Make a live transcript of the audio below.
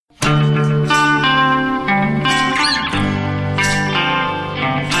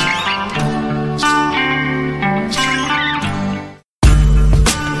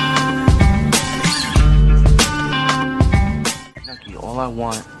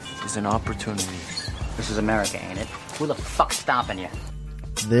want is an opportunity. This is America, ain't it? Who the fuck's stopping you?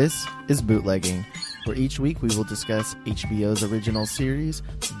 This is Bootlegging, where each week we will discuss HBO's original series,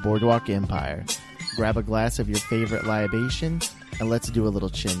 Boardwalk Empire. Grab a glass of your favorite libation, and let's do a little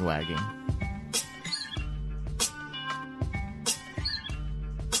chin wagging.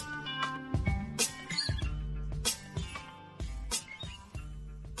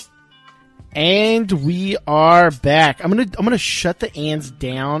 And we are back. I'm gonna shut the ands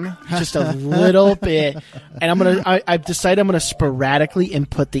down just a little bit, and I've decided I'm gonna sporadically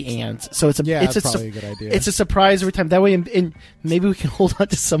input the ands. So it's probably a good idea. It's a surprise every time. That way, and maybe we can hold on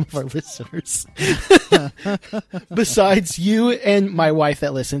to some of our listeners, besides you and my wife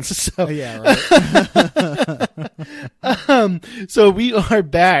that listens. So yeah, right. So we are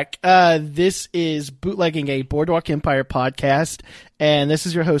back. This is Bootlegging, a Boardwalk Empire podcast, and this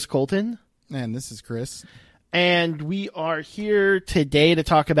is your host Colton. And this is Chris. And we are here today to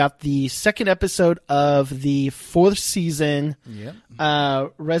talk about the second episode of the fourth season,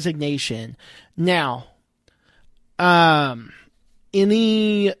 Resignation. Now,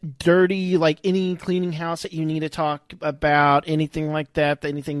 any dirty, any cleaning house that you need to talk about, anything like that,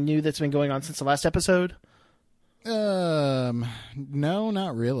 anything new that's been going on since the last episode? No,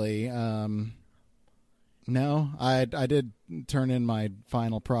 not really. No, I did turn in my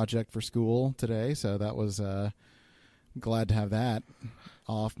final project for school today, so that was glad to have that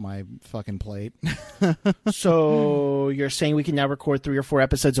off my fucking plate. So you're saying we can now record 3 or 4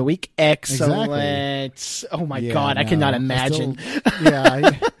 episodes a week? Excellent. Exactly. Oh my God, I cannot imagine.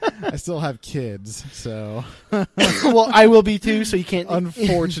 I still have kids, so. Well, I will be too, so you can't.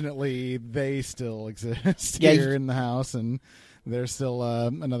 Unfortunately, they still exist here in the house, and there's still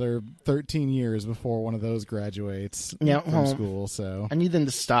another 13 years before one of those graduates from school. So I need them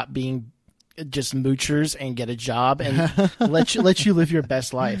to stop being just moochers and get a job and let you live your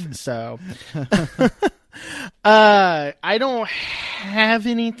best life. So I don't have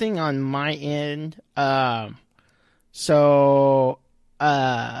anything on my end. So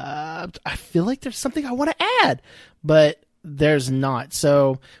I feel like there's something I want to add, but there's not.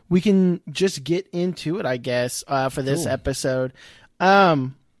 So we can just get into it, I guess, for this episode.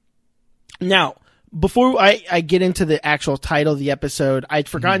 Now, before I get into the actual title of the episode, I'd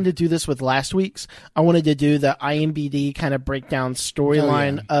forgotten to do this with last week's. I wanted to do the IMDb kind of breakdown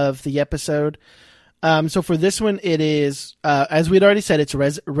storyline of the episode. So for this one, it is, as we'd already said, it's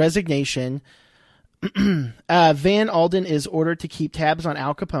Resignation. Van Alden is ordered to keep tabs on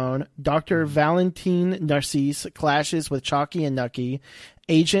Al Capone. Dr. Valentine Narcisse clashes with Chalky and Nucky.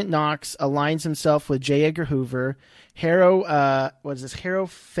 Agent Knox aligns himself with J. Edgar Hoover. Harrow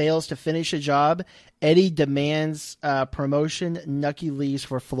fails to finish a job. Eddie demands promotion. Nucky leaves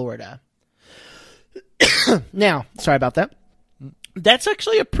for Florida. Now, sorry about that. That's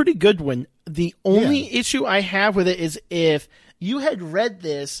actually a pretty good one. The only issue I have with it is if you had read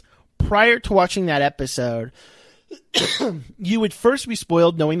this prior to watching that episode, you would first be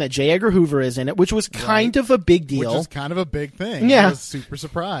spoiled knowing that J. Edgar Hoover is in it, which was kind of a big deal. Which is kind of a big thing. Yeah. I was super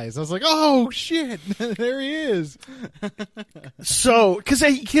surprised. I was like, oh, shit, there he is. So, because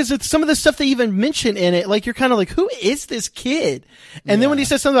it's some of the stuff they even mention in it, you're kind of like, who is this kid? And then when he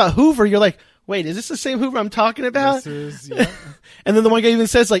says something about Hoover, you're like, wait, is this the same Hoover I'm talking about? This is, And then the one guy even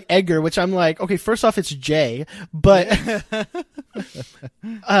says Edgar, which I'm like, okay, first off, it's Jay, but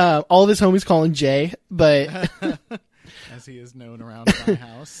all of his homies call him Jay, but as he is known around my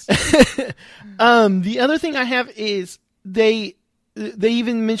house. The other thing I have is they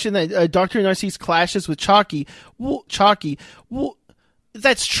even mention that Dr. Narcisse clashes with Chalky. Well,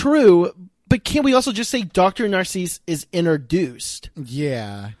 that's true. But can't we also just say Dr. Narcisse is introduced?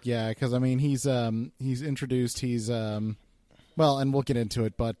 Yeah, because he's introduced. He's well, and we'll get into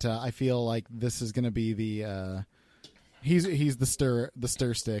it. But I feel like this is going to be the he's the stir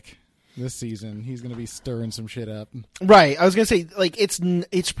stick this season. He's going to be stirring some shit up. Right. I was going to say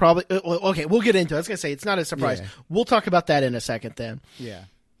it's probably okay. We'll get into it. I was going to say it's not a surprise. Yeah. We'll talk about that in a second. Then. Yeah.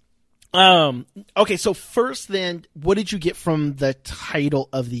 Okay, so first then, what did you get from the title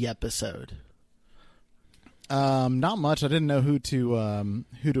of the episode? Not much. I didn't know who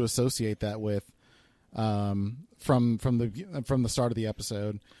to associate that with. From the start of the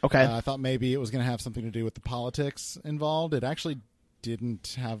episode. Okay. I thought maybe it was going to have something to do with the politics involved. It actually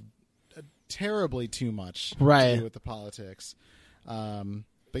didn't have terribly too much to do with the politics.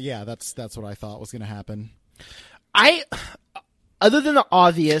 But yeah, that's what I thought was going to happen. Other than the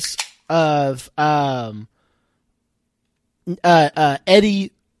obvious of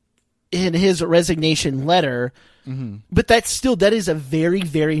Eddie in his resignation letter, but that is a very,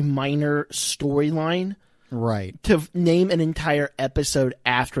 very minor storyline. Right. to name an entire episode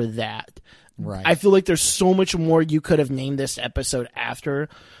after that. Right. I feel like there's so much more you could have named this episode after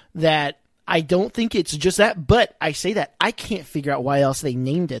that. I don't think it's just that, but I say that I can't figure out why else they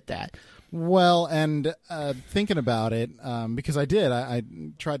named it that. Well, and thinking about it, because I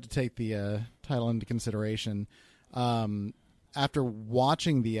tried to take the title into consideration. After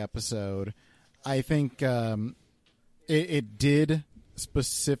watching the episode, I think it did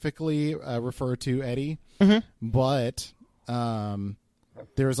specifically refer to Eddie, but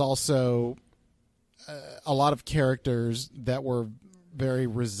there's also a lot of characters that were very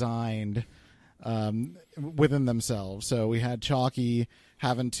resigned within themselves. So we had Chalky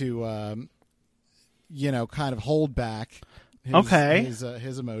having to, kind of hold back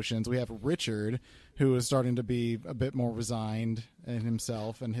his emotions. We have Richard, who is starting to be a bit more resigned in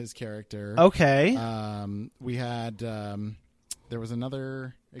himself and his character. Okay. We had, there was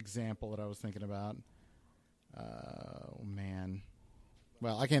another example that I was thinking about. Oh, man.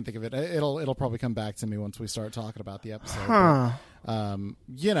 Well, I can't think of it. It'll probably come back to me once we start talking about the episode. Huh.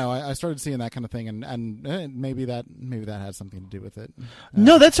 But, I started seeing that kind of thing, and maybe that had something to do with it.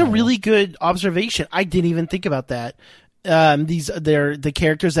 No, that's a really good observation. I didn't even think about that. They're the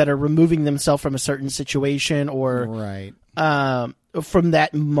characters that are removing themselves from a certain situation or right from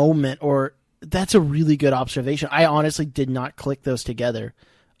that moment, or that's a really good observation. I honestly did not click those together.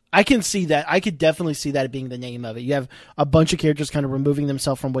 I can see that. I could definitely see that being the name of it. You have a bunch of characters kind of removing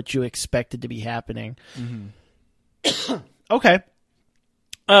themselves from what you expected to be happening. Mm-hmm. Okay.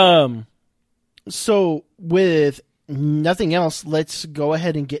 So with nothing else, let's go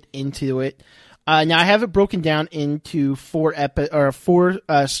ahead and get into it. Now I have it broken down into four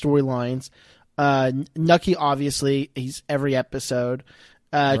storylines. Nucky, obviously, he's every episode.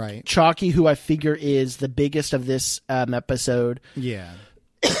 Right. Chalky, who I figure is the biggest of this episode. Yeah.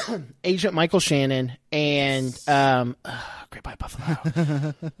 Agent Michael Shannon and Great White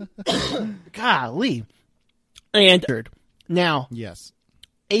Buffalo. Golly. And now, yes.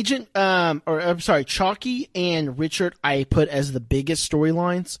 Chalky and Richard I put as the biggest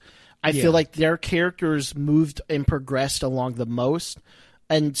storylines. I feel like their characters moved and progressed along the most.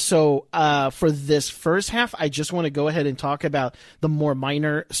 And so for this first half, I just want to go ahead and talk about the more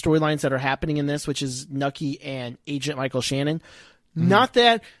minor storylines that are happening in this, which is Nucky and Agent Michael Shannon. Not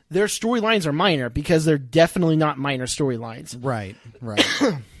that their storylines are minor, because they're definitely not minor storylines. Right.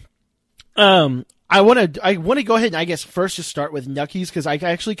 I want to go ahead and I guess first just start with Nucky's, because I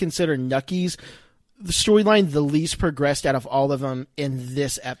actually consider Nucky's the storyline the least progressed out of all of them in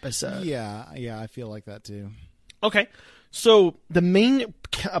this episode. Yeah, I feel like that too. Okay, so the main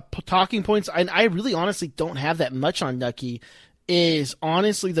talking points, and I really honestly don't have that much on Nucky, is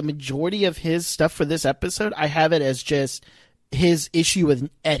honestly the majority of his stuff for this episode, I have it as just his issue with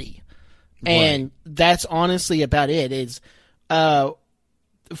Eddie. And that's honestly about it. Is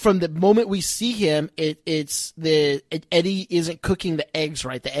from the moment we see him, Eddie isn't cooking the eggs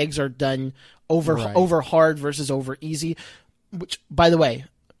right. The eggs are done over hard versus over easy. Which, by the way,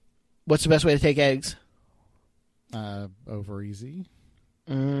 what's the best way to take eggs? Over easy.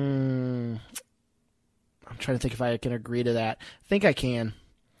 I'm trying to think if I can agree to that. I think I can.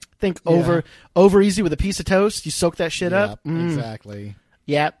 Over easy with a piece of toast. You soak that shit up. Exactly.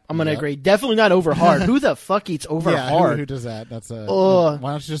 Yeah, I'm going to agree. Definitely not over hard. Who the fuck eats over hard? Who does that? That's why don't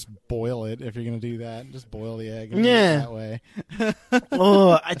you just boil it if you're going to do that? Just boil the egg and do it that way.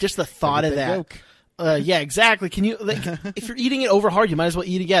 Just the thought of that. Yeah, exactly. Can you, if you're eating it over hard, you might as well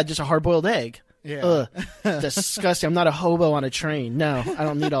eat it, just a hard-boiled egg. Yeah. Disgusting. I'm not a hobo on a train. No, I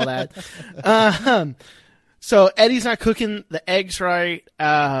don't need all that. So Eddie's not cooking the eggs right.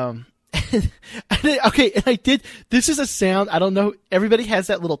 Okay, and I did. This is a sound. I don't know. Everybody has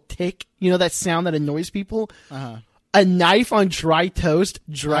that little tick. You know that sound that annoys people. A knife on dry toast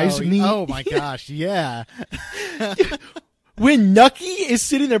drives me. Oh my gosh! Yeah. When Nucky is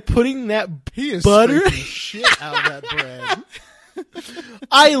sitting there putting that butter shit out of that bread.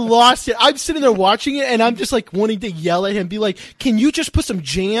 I lost it. I'm sitting there watching it, and I'm just like wanting to yell at him, be like, "Can you just put some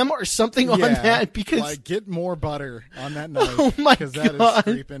jam or something on that?" Because get more butter on that knife. Oh my god, because that is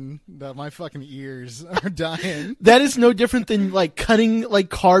scraping. My fucking ears are dying. That is no different than like cutting like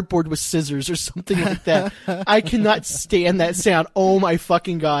cardboard with scissors or something like that. I cannot stand that sound. Oh my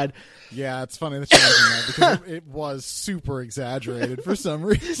fucking god. Yeah, it's funny that you mentioned that because it was super exaggerated for some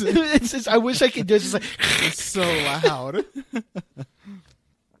reason. It's just, I wish I could do it. Just like it's so loud.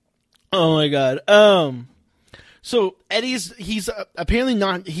 Oh my god. So Eddie's apparently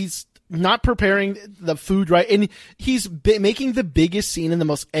not. He's not preparing the food right, and he's making the biggest scene in the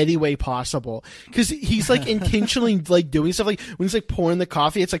most Eddie way possible because he's like intentionally like doing stuff like when he's like pouring the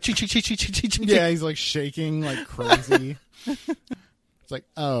coffee, it's like chee, chee, chee, chee, chee, chee, chee. Yeah, he's like shaking like crazy. It's like,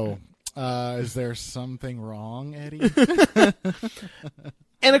 is there something wrong, Eddie?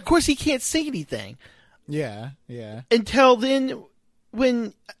 And of course he can't say anything. Yeah. Until then,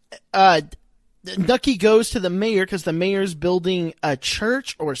 when Nucky goes to the mayor because the mayor's building a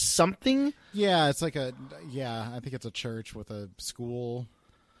church or something. Yeah, it's like I think it's a church with a school,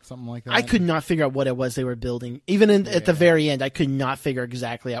 something like that. I could not figure out what it was they were building. Even at the very end, I could not figure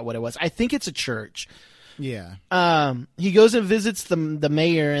exactly out what it was. I think it's a church. Yeah. He goes and visits the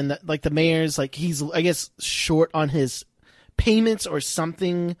mayor, and the mayor's like he's I guess short on his payments or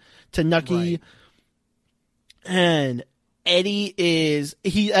something to Nucky, Right. and Eddie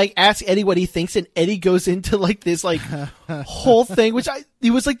asks Eddie what he thinks, and Eddie goes into like this like whole thing, which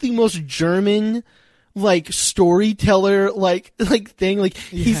it was like the most German like storyteller like thing. Like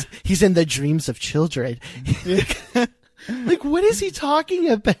he's in the dreams of children. Like what is he talking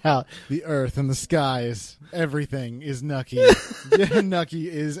about? The earth and the skies, everything is Nucky. Nucky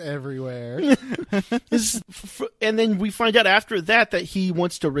is everywhere. And then we find out after that he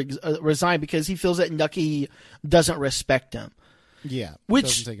wants to resign because he feels that Nucky doesn't respect him. Yeah, Which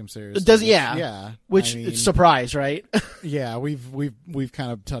doesn't take him seriously. doesn't, yeah. Which I mean, it's surprise, right? yeah, we've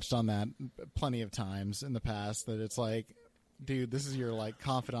kind of touched on that plenty of times in the past. That it's like, dude, this is your like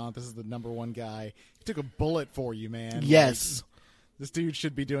confidant. This is the number one guy. He took a bullet for you, man. Yes. Like, this dude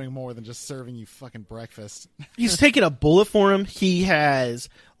should be doing more than just serving you fucking breakfast. He's taken a bullet for him. He has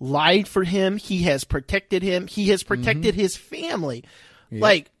lied for him. He has protected him. He has protected his family. Yep.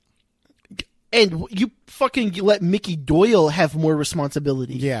 Like, and you fucking let Mickey Doyle have more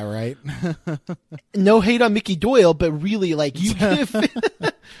responsibility. Yeah, right. No hate on Mickey Doyle, but really, like, you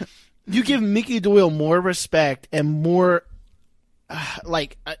give Mickey Doyle more respect and more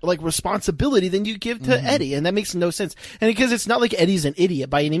like responsibility than you give to Eddie, and that makes no sense. And because it's not like Eddie's an idiot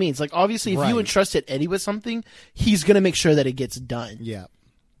by any means. Like, obviously, if you Right. entrusted Eddie with something, he's gonna make sure that it gets done. Yeah.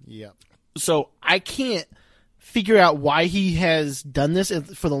 So I can't figure out why he has done this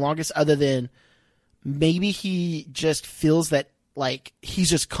for the longest, other than maybe he just feels that like he's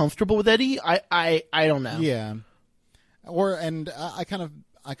just comfortable with Eddie. I don't know. Yeah. I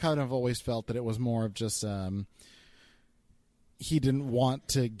kind of always felt that it was more of just he didn't want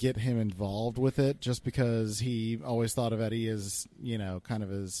to get him involved with it just because he always thought of Eddie as, you know, kind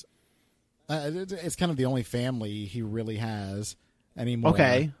of as it's kind of the only family he really has anymore.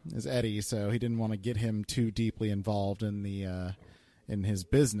 Okay. Is Eddie, so he didn't want to get him too deeply involved in the in his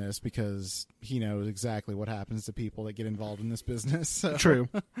business because he knows exactly what happens to people that get involved in this business. So. True.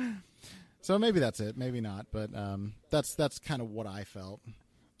 So maybe that's it, maybe not, but that's kind of what I felt.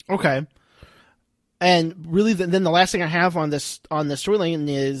 Okay. And really, then the last thing I have on the storyline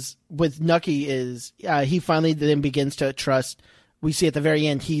is with Nucky is he finally then begins to trust. We see at the very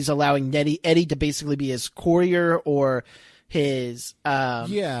end he's allowing Eddie to basically be his courier or his.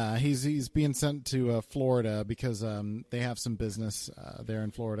 Yeah, he's being sent to Florida because they have some business there in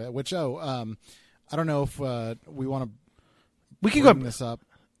Florida. Which I don't know if we want to. We can bring go. this up.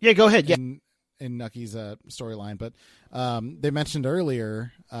 Yeah, go ahead. Yeah. In Nucky's storyline, but they mentioned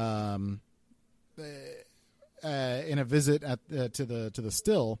earlier. In a visit to the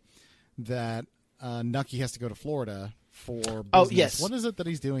still that Nucky has to go to Florida for business. Oh, yes. What is it that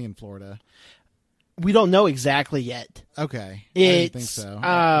he's doing in Florida? We don't know exactly yet. Okay. I didn't think so.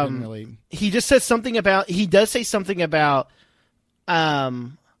 I didn't really... He just says something about. He does say something about.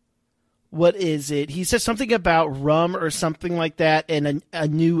 What is it? He says something about rum or something like that, and a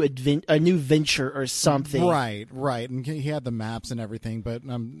new venture or something. Right. And he had the maps and everything, but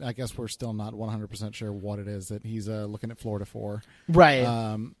I guess we're still not 100% sure what it is that he's looking at Florida for.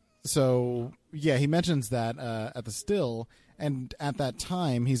 Right. So yeah, he mentions that at the still, and at that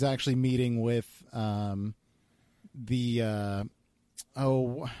time he's actually meeting with who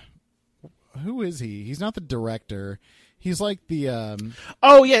is he? He's not the director. He's like the.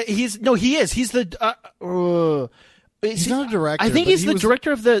 Oh yeah, he is. He's the. He's not a director. I think he's the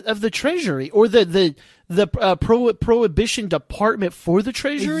director of the Treasury or the Prohibition Department for the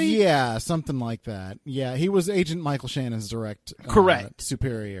Treasury. Yeah, something like that. Yeah, he was Agent Michael Shannon's correct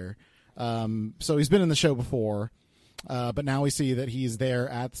superior. So he's been in the show before, but now we see that he's there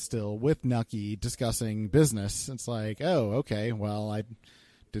at Still with Nucky discussing business. It's like, oh, okay, well, I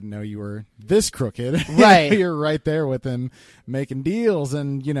didn't know you were this crooked. Right. You're right there with him making deals.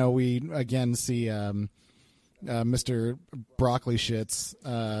 And, you know, we again see Mr. Broccoli Shits,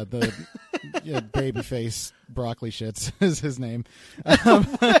 the babyface Broccoli Shits is his name.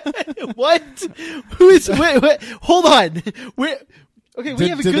 What? Who is? Wait. Hold on. Okay, we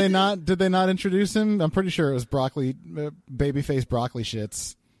have a did good. they not introduce him? I'm pretty sure it was Broccoli, babyface Broccoli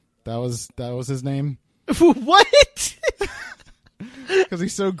Shits. That was his name. What? Because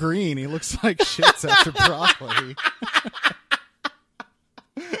he's so green, he looks like shits after broccoli.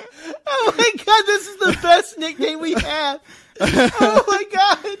 Oh my god, this is the best nickname we have. Oh my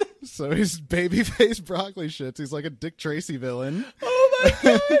god. So he's babyface Broccoli Shits. He's like a Dick Tracy villain. Oh my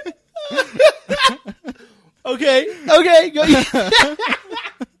god. Okay. Go.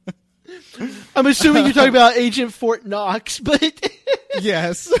 I'm assuming you're talking about Agent Fort Knox, but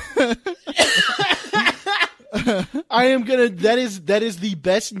Yes. I am gonna. That is the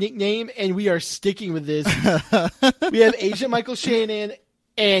best nickname, and we are sticking with this. We have Agent Michael Shannon,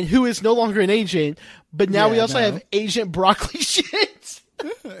 and who is no longer an agent, but now we also have Agent Broccoli Shits.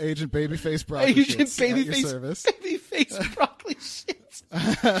 Agent Babyface Broccoli Agent Shits at your service. Babyface Broccoli Shits.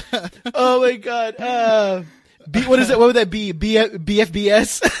 Oh my god. What is that? What would that be?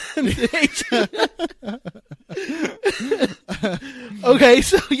 BFBS? Okay,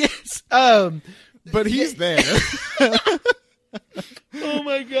 so yes. But he's there. Oh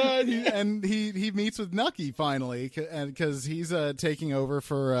my god. And he meets with Nucky finally, because he's taking over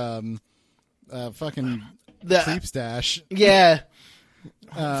for fucking Creep Stash. Yeah.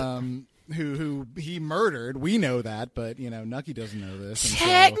 Who he murdered. We know that, but Nucky doesn't know this.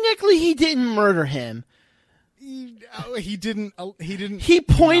 Technically, he didn't murder him. He didn't. He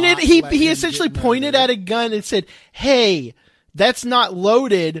pointed. He essentially pointed at a gun and said, "Hey, that's not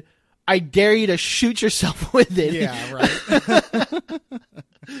loaded. I dare you to shoot yourself with it." Yeah, right.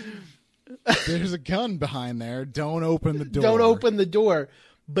 There's a gun behind there. Don't open the door. Don't open the door.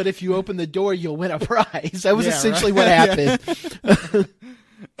 But if you open the door, you'll win a prize. That was essentially what happened.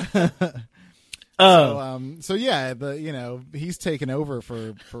 So yeah, he's taken over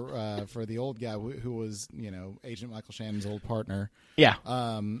for the old guy who was Agent Michael Shannon's old partner. Yeah.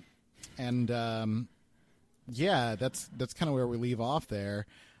 Yeah, that's kind of where we leave off there.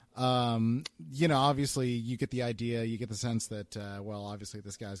 Obviously you get the idea, you get the sense that obviously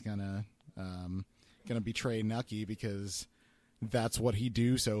this guy's gonna betray Nucky because that's what he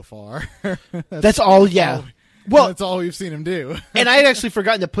do so far. That's all. Yeah. Well, that's all we've seen him do. And I had actually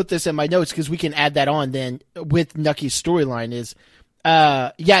forgotten to put this in my notes because we can add that on then with Nucky's storyline is,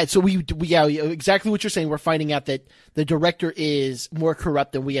 so we exactly what you're saying. We're finding out that the director is more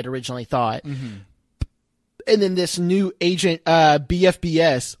corrupt than we had originally thought. Mm-hmm. And then this new agent,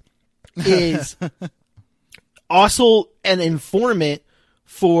 BFBS, is also an informant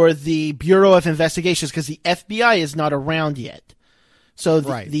for the Bureau of Investigations because the FBI is not around yet. So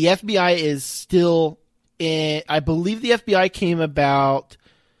the FBI is still in, I believe the FBI came about,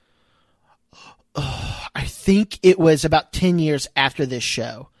 I think it was about 10 years after this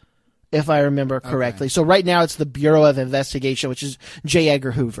show, if I remember correctly. Okay. So right now it's the Bureau of Investigation, which is J.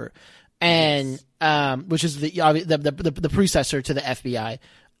 Edgar Hoover, and which is the predecessor to the FBI.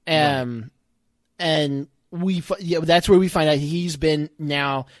 And that's where we find out he's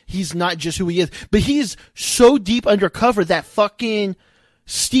not just who he is, but he's so deep undercover that fucking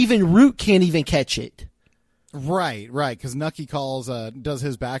Stephen Root can't even catch it. Right. Because Nucky does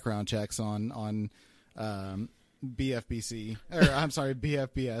his background checks on BFBC, or I'm sorry,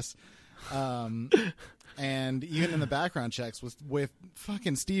 BFBS. And even in the background checks with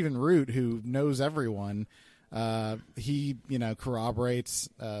fucking Stephen Root, who knows everyone, he corroborates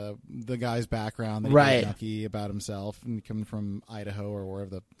the guy's background that he told Nucky about himself and coming from Idaho or wherever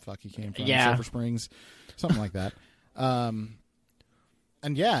the fuck he came from, Silver Springs, something like that. And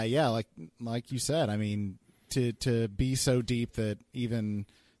like you said, I mean, to be so deep that even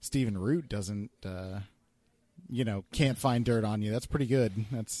Stephen Root doesn't can't find dirt on you. That's pretty good.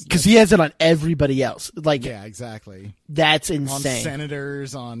 That's because he has it on everybody else. Yeah, exactly. That's insane. On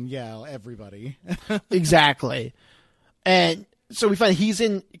senators, on everybody. Exactly. And so we find he's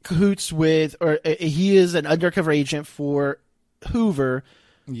in cahoots with, or he is an undercover agent for Hoover.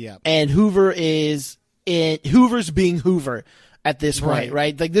 Yeah. And Hoover's being Hoover at this point,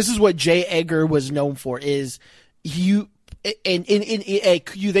 right? Like this is what J. Edgar was known for. Is they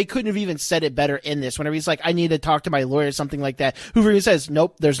couldn't have even said it better in this. Whenever he's like, I need to talk to my lawyer, something like that. Hoover even says,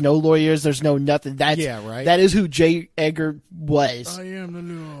 nope, there's no lawyers, there's no nothing. That is who J. Edgar was. I am the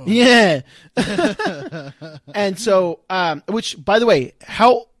law. Yeah. And so, which, by the way,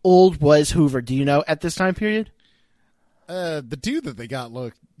 how old was Hoover? Do you know at this time period? The dude that they got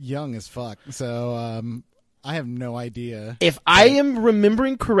looked young as fuck. So, I have no idea. If I am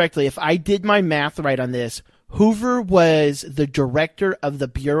remembering correctly, if I did my math right on this, Hoover was the director of the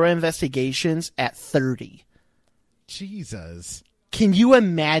Bureau of Investigations at 30. Jesus. Can you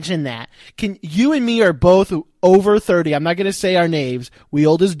imagine that? Can you and me are both over 30. I'm not going to say our names. We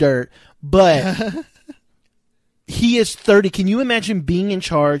old as dirt, but he is 30. Can you imagine being in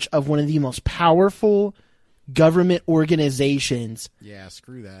charge of one of the most powerful government organizations? Yeah,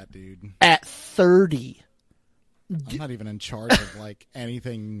 screw that, dude. At 30. I'm not even in charge of like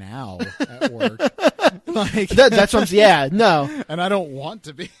anything now at work. Like That's what I'm saying. Yeah, no. And I don't want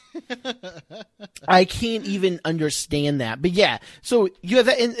to be. I can't even understand that. But yeah, so you have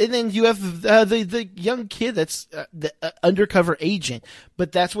that, and then you have the young kid that's the undercover agent.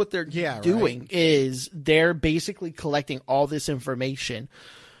 But that's what they're doing, is they're basically collecting all this information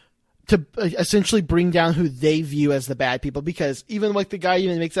to essentially bring down who they view as the bad people. Because even like the guy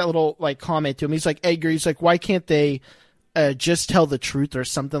even makes that little like comment to him. He's like, Edgar, he's like, why can't they just tell the truth or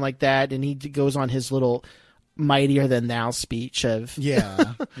something like that? And he goes on his little mightier than thou speech of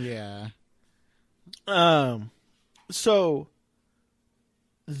Yeah. So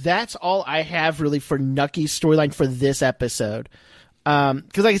that's all I have really for Nucky's storyline for this episode.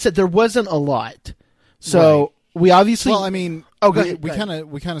 Because like I said, there wasn't a lot. So we obviously. Well, I mean, go ahead.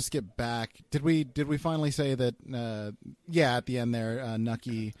 We kind of skipped back. Did we finally say that? At the end there,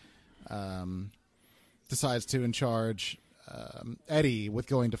 Nucky decides to in charge Eddie with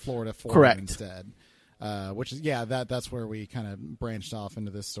going to Florida for him instead. Which is that's where we kind of branched off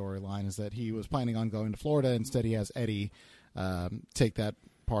into this storyline, is that he was planning on going to Florida. Instead, he has Eddie take that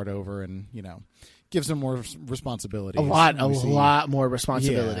part over, and gives him more responsibilities. A lot more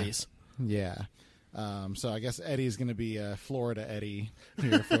responsibilities. Yeah. So I guess Eddie's going to be Florida Eddie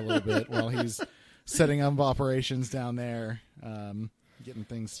here for a little bit while he's setting up operations down there, getting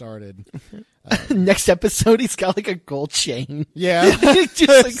things started. Next episode, he's got like a gold chain. Yeah,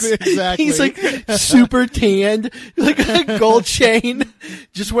 just like, exactly. He's like super tanned, like a gold chain,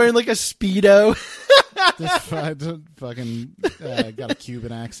 just wearing like a Speedo. Just fucking got a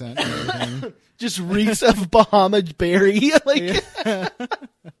Cuban accent and everything. Just reeks of Bahama berry. Like,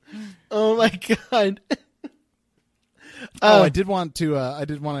 oh my god. I did want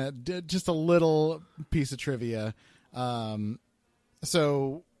to just a little piece of trivia.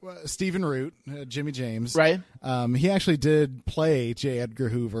 So Stephen Root, Jimmy James, right? He actually did play J. Edgar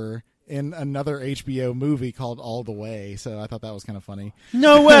Hoover in another HBO movie called All the Way. So I thought that was kind of funny.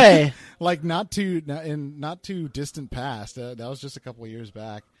 No way. Like not too distant past. That was just a couple of years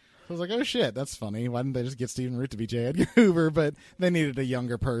back. I was like, oh shit, that's funny. Why didn't they just get Stephen Root to be J. Edgar Hoover? But they needed a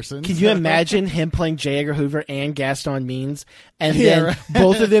younger person. Can you imagine him playing J. Edgar Hoover and Gaston Means, and then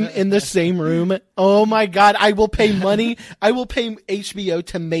both of them in the same room? Oh my god, I will pay money. I will pay HBO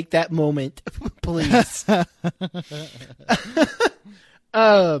to make that moment, please.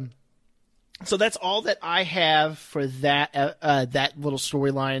 So that's all that I have for that that little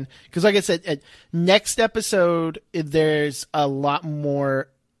storyline. Because like I said, next episode there's a lot more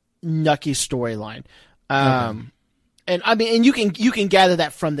Nucky storyline. And I mean, and you can gather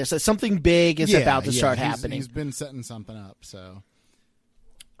that from this, that something big is about to start happening. He's been setting something up. So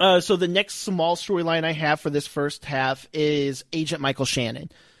so the next small storyline I have for this first half is Agent Michael Shannon,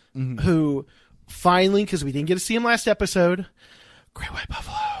 who finally, because we didn't get to see him last episode, Great White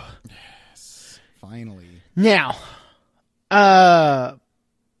Buffalo. Yes, finally. Now,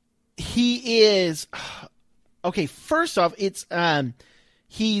 he is okay. First off, it's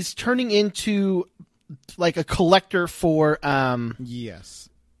he's turning into like a collector for for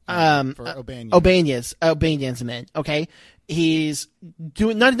O'Banion's men. Okay, he's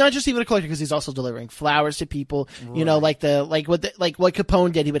doing not just even a collector, because he's also delivering flowers to people. Right. You know, like what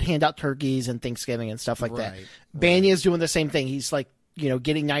Capone did. He would hand out turkeys and Thanksgiving and stuff like that. Banion's doing the same thing. He's like,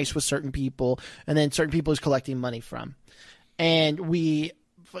 getting nice with certain people, and then certain people he's collecting money from. And we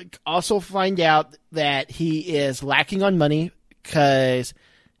also find out that he is lacking on money because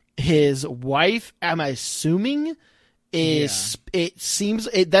his wife, I'm assuming, that's what it seems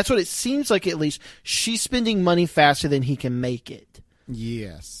like, at least. She's spending money faster than he can make it.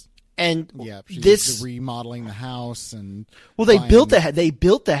 Yes. And she's remodeling the house, and they built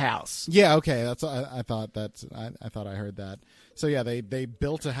the house. Yeah, okay. That's I thought I heard that. So yeah, they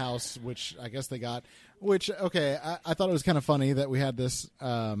built a house, which I guess they got. Which okay, I thought it was kind of funny that we had this.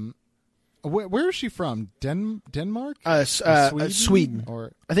 Where is she from? Denmark? Sweden.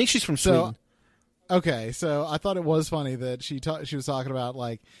 Or I think she's from Sweden. Okay, so I thought it was funny that she was talking about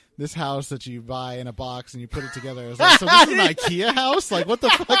like this house that you buy in a box and you put it together. I was like, so this is an IKEA house? Like, what the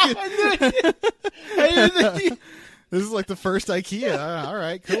fuck? This is like the first IKEA. All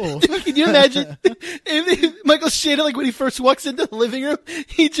right, cool. Can you imagine if Michael Shannon, like when he first walks into the living room,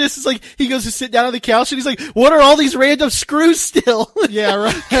 he just is like, he goes to sit down on the couch and he's like, what are all these random screws still? Yeah,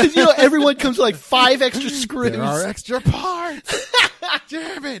 right. Because, everyone comes with like 5 extra screws. There are extra parts.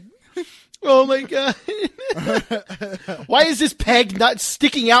 Damn it. Oh my God. Why is this peg not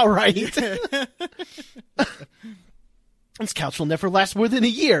sticking out right? This couch will never last more than a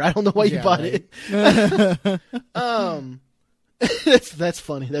year. I don't know why you bought it. That's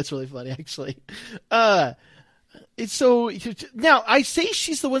funny. That's really funny, actually. It's so now I say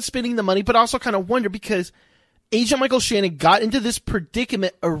she's the one spending the money, but I also kind of wonder because Agent Michael Shannon got into this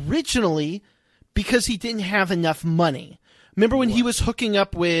predicament originally because he didn't have enough money. Remember when he was hooking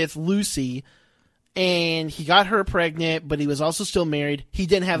up with Lucy and he got her pregnant, but he was also still married. He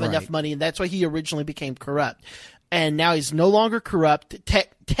didn't have enough money, and that's why he originally became corrupt. And now he's no longer corrupt.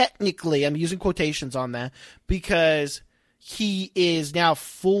 Technically, I'm using quotations on that because he is now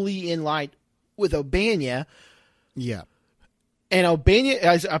fully in line with O'Banya. Yeah. And O'Banya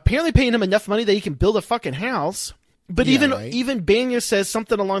is apparently paying him enough money that he can build a fucking house. But even Banya says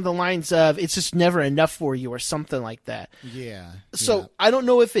something along the lines of, it's just never enough for you or something like that. Yeah. So I don't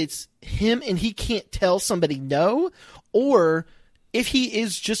know if it's him and he can't tell somebody no, or if he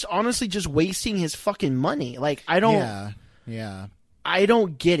is just honestly just wasting his fucking money. Like, I don't. Yeah. I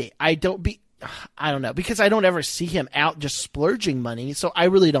don't get it. I don't know, because I don't ever see him out just splurging money, so I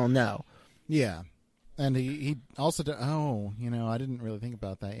really don't know. Yeah. And he also I didn't really think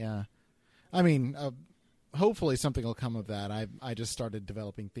about that. Yeah. I mean, hopefully something will come of that. I just started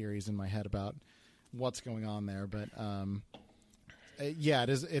developing theories in my head about what's going on there, but yeah, it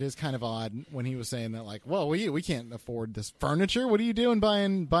is kind of odd when he was saying that, like, well, we can't afford this furniture. What are you doing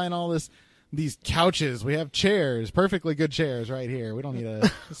buying all these couches? We have chairs, perfectly good chairs right here. We don't need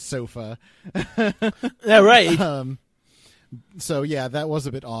a sofa. Yeah, right. So yeah, that was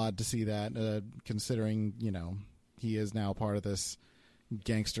a bit odd to see that, considering he is now part of this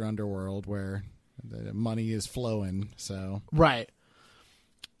gangster underworld where the money is flowing. So right.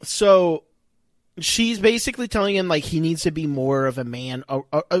 So she's basically telling him like he needs to be more of a man,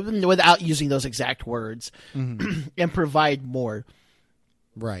 without using those exact words, and provide more.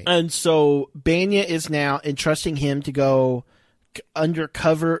 Right. And so Banya is now entrusting him to go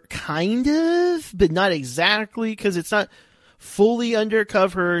undercover, kind of, but not exactly, because it's not fully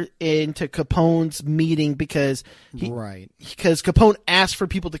undercover into Capone's meeting because Capone asked for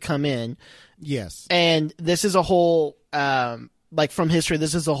people to come in. Yes. And this is a whole, like from history,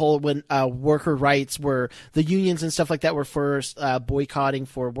 this is a whole when worker rights were, the unions and stuff like that were first boycotting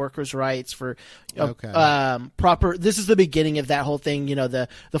for workers' rights for proper. This is the beginning of that whole thing. The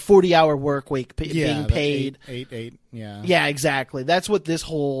 40-hour work week being paid. Eight. Yeah. Yeah, exactly. That's what this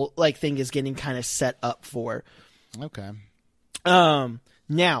whole like thing is getting kind of set up for. Okay.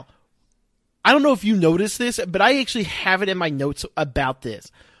 Now, I don't know if you noticed this, but I actually have it in my notes about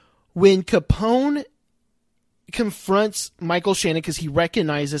this. When Capone confronts Michael Shannon, because he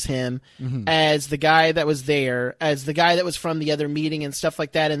recognizes him as the guy that was there, as the guy that was from the other meeting and stuff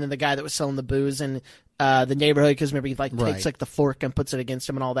like that, and then the guy that was selling the booze in the neighborhood, because remember he takes like the fork and puts it against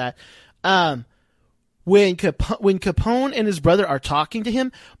him and all that. When Capone and his brother are talking to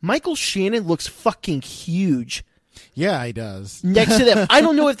him, Michael Shannon looks fucking huge. Yeah, he does. Next to them. I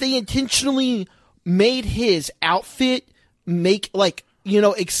don't know if they intentionally made his outfit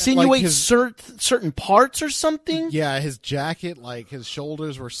extenuate like certain parts or something. Yeah, his jacket, like his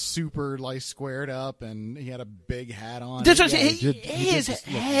shoulders were super like squared up, and he had a big hat on. That's what I'm saying. His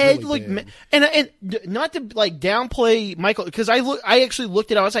head looked, and not to like downplay Michael, because I actually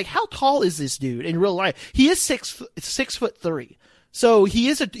looked at it. I was like, how tall is this dude in real life? He is 6'3", so he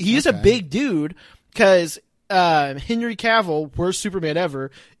is a big dude. Because Henry Cavill, worst Superman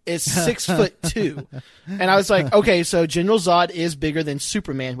ever, is 6'2", and I was like, okay, so General Zod is bigger than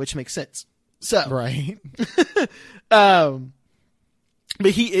Superman, which makes sense. So right, but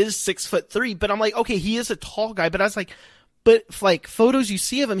he is 6'3". But I'm like, okay, he is a tall guy. But I was like, but like photos you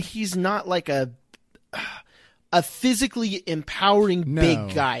see of him, he's not like a physically empowering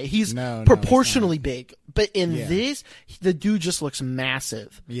big guy. He's proportionally big. But in this, the dude just looks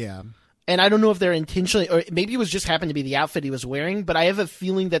massive. Yeah. And I don't know if they're intentionally, or maybe it was just happened to be the outfit he was wearing, but I have a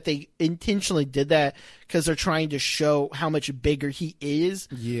feeling that they intentionally did that because they're trying to show how much bigger he is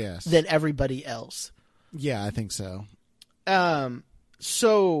than everybody else. Yeah, I think so.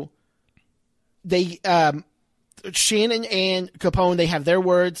 So they, Shannon and Capone, they have their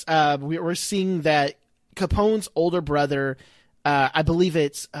words. We're seeing that Capone's older brother, I believe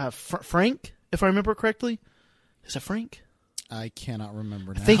it's Frank, if I remember correctly. Is it Frank? I cannot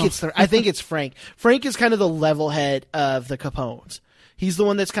remember now. I think it's Frank. Frank is kind of the level head of the Capones. He's the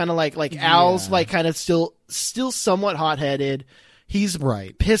one that's kind of like Al's like kind of still somewhat hot headed. He's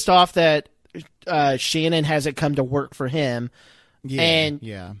pissed off that Shannon hasn't come to work for him. Yeah,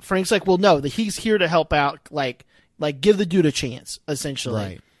 and Frank's like, well, no, he's here to help out. Like give the dude a chance, essentially.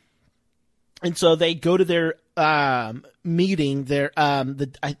 Right. And so they go to their meeting.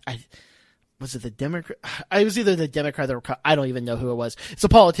 Was it the Democrat? I was either the Democrat or I don't even know who it was. It's a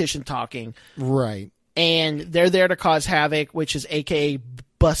politician talking. Right. And they're there to cause havoc, which is AKA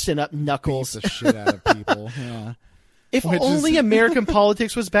busting up knuckles. Beats the shit out of people. Yeah. If only American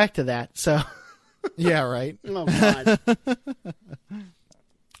politics was back to that. So. Yeah, right. Oh, God.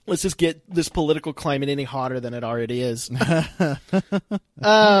 Let's just get this political climate any hotter than it already is.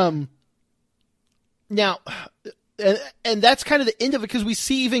 Now, and that's kind of the end of it, because we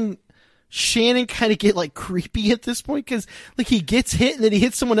see even Shannon kind of get like creepy at this point, because like he gets hit and then he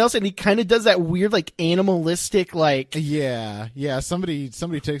hits someone else and he kind of does that weird like animalistic like somebody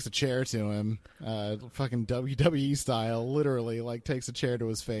takes a chair to him, fucking WWE style, literally like takes a chair to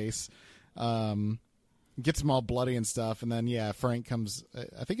his face, gets him all bloody and stuff, and then Frank comes.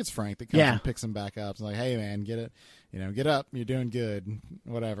 I think it's Frank that comes and picks him back up. It's like, hey man, get up, you're doing good,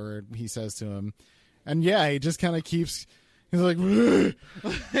 whatever he says to him. And he just kind of keeps, he's like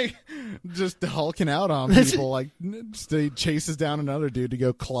just hulking out on people. Like, he chases down another dude to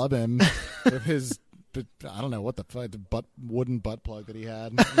go club him with his, I don't know what the fuck, wooden butt plug that he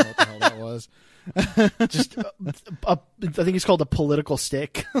had. I don't know what the hell that was. Just, I think it's called a political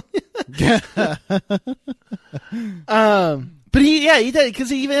stick. But he does,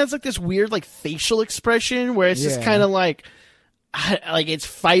 because he even has like this weird like facial expression where it's just kind of like it's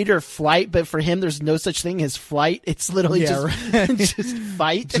fight or flight, but for him there's no such thing as flight. It's literally just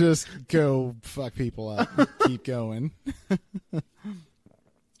fight. Just go fuck people up. Keep going.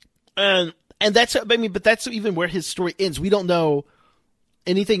 And that's, I mean, but that's even where his story ends. We don't know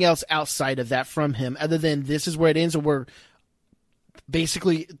anything else outside of that from him, other than this is where it ends, and we're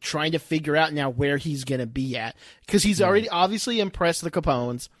basically trying to figure out now where he's going to be at, because he's already obviously impressed the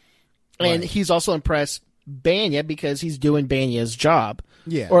Capones, and he's also impressed Banya because he's doing Banya's job.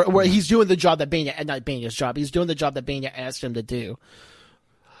 Yeah. Or he's doing the job that Banya, not Banya's job, he's doing the job that Banya asked him to do.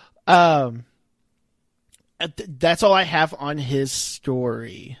 That's all I have on his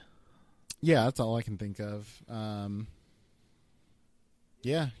story. Yeah, that's all I can think of.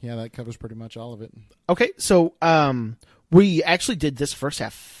 That covers pretty much all of it. Okay, so we actually did this first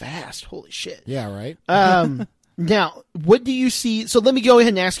half fast. Holy shit. Yeah, right? Now, what do you see? So let me go ahead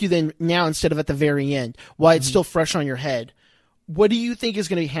and ask you then now, instead of at the very end, while it's still fresh on your head. What do you think is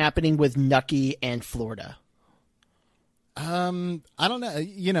going to be happening with Nucky and Florida? I don't know.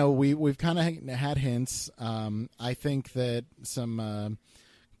 You know, we've kind of had hints. I think that some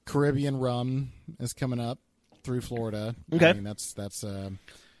Caribbean rum is coming up through Florida. Okay. I mean, that's the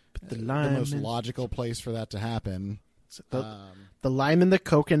most logical place for that to happen. The lime and the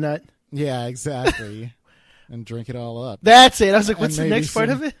coconut. Yeah, exactly. And drink it all up. That's it. I was like, what's the next part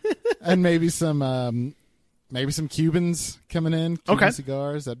of it? And maybe some Cubans coming in. Cuban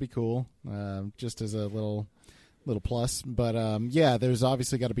cigars. That'd be cool. Just as a little plus. But there's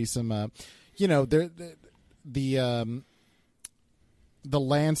obviously got to be some. The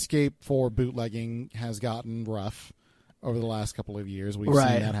landscape for bootlegging has gotten rough over the last couple of years. We've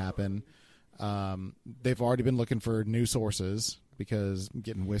seen that happen. They've already been looking for new sources because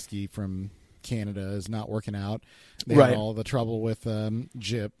getting whiskey from Canada is not working out. They had all the trouble with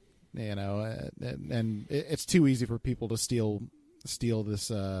Jip, and it's too easy for people to steal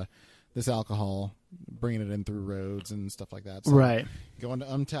this alcohol, bringing it in through roads and stuff like that. So going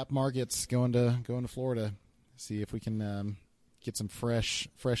to untapped markets, going to Florida, see if we can get some fresh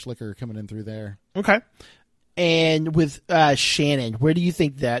liquor coming in through there. Okay. And with Shannon, where do you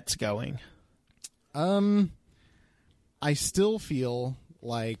think that's going? I still feel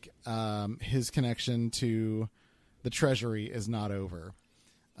like his connection to the Treasury is not over.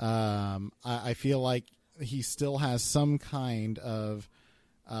 I feel like he still has some kind of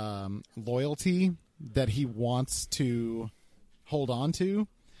loyalty that he wants to hold on to.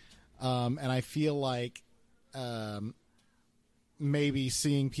 And I feel like maybe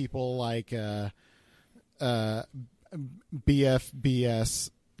seeing people like BFBS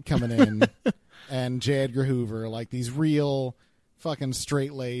coming in and J. Edgar Hoover, like these real fucking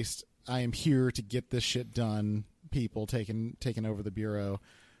straight-laced, I am here to get this shit done people taking over the Bureau.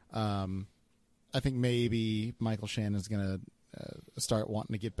 I think maybe Michael Shannon's going to start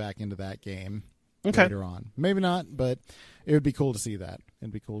wanting to get back into that game later on. Maybe not, but it would be cool to see that.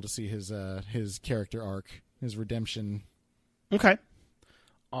 It'd be cool to see his character arc, his redemption Okay.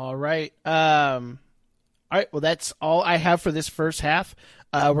 All right. All right. Well, that's all I have for this first half.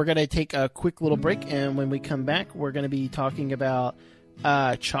 We're going to take a quick little break, and when we come back, we're going to be talking about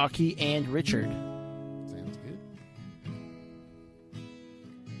Chalky and Richard. Sounds good.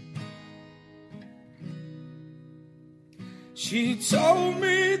 She told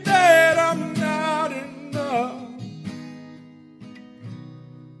me that I'm not enough,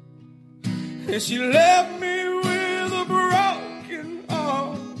 and she left me with a broken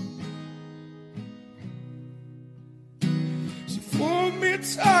heart. She fooled me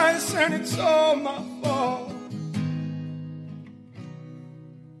twice and it's all my fault.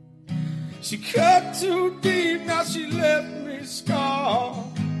 She cut too deep, now she left me scarred.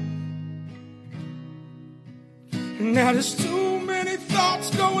 Now there's too many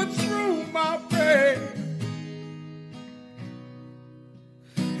thoughts going through my brain,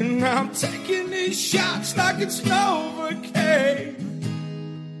 and now I'm taking these shots like it's Novocaine.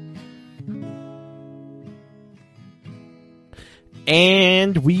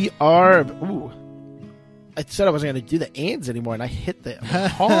 And we are... Ooh. I said I wasn't going to do the ands anymore, and I hit that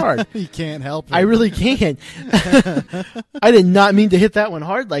hard. You can't help it. I really can't. I did not mean to hit that one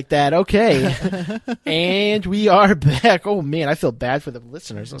hard like that. Okay. And we are back. Oh, man, I feel bad for the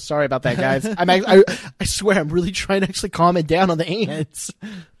listeners. I'm sorry about that, guys. I swear I'm really trying to actually calm it down on the ands.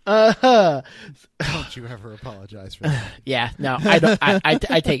 Don't you ever apologize for that. Yeah, no, I don't.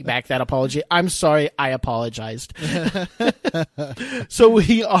 I take back that apology. I'm sorry, I apologized. So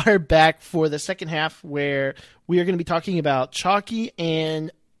we are back for the second half, where we are going to be talking about Chalky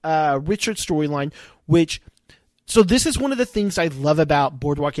and Richard's storyline. So this is one of the things I love about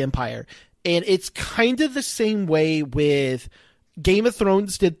Boardwalk Empire, and it's kind of the same way with Game of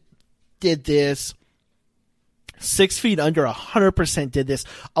Thrones did this. 6 Feet Under 100% did this.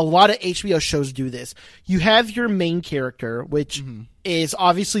 A lot of HBO shows do this. You have your main character, which is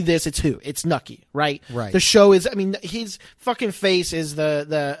obviously this. It's who? It's Nucky, right? Right. The show is, I mean, his fucking face is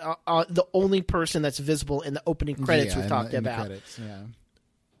the only person that's visible in the opening credits we've talked about. Credits, yeah.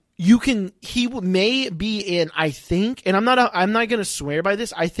 He may be in, I think, and I'm not going to swear by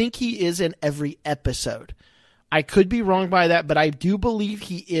this. I think he is in every episode. I could be wrong by that, but I do believe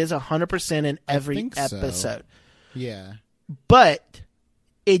he is 100% in every episode. So. Yeah. But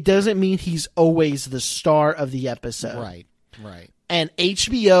it doesn't mean he's always the star of the episode. Right. And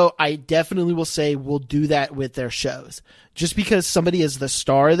HBO, I definitely will say, will do that with their shows. Just because somebody is the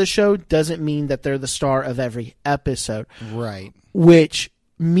star of the show doesn't mean that they're the star of every episode. Right. Which,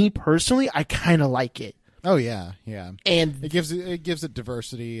 me personally, I kind of like it. Oh, yeah. And it gives it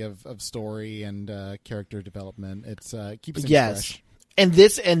diversity of story and character development. It keeps it fresh. And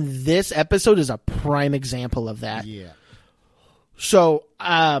this episode is a prime example of that. Yeah. So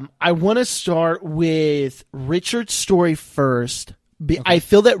I want to start with Richard's story first. Okay. I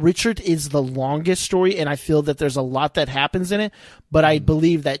feel that Richard is the longest story, and I feel that there's a lot that happens in it, but I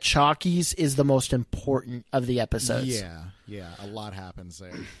believe that Chalky's is the most important of the episodes. Yeah. A lot happens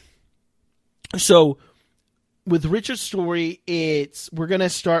there. So with Richard's story, we're going to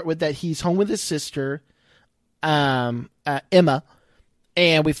start with that he's home with his sister, Emma.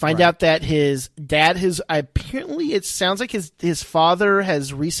 And we find out that his dad apparently, it sounds like his father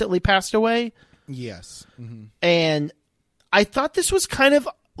has recently passed away. Yes. Mm-hmm. And I thought this was kind of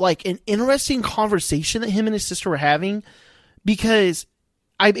like an interesting conversation that him and his sister were having, because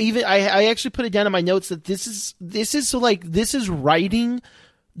I actually put it down in my notes that this is writing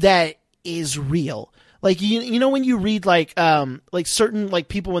that is real. Like, you know, when you read like certain like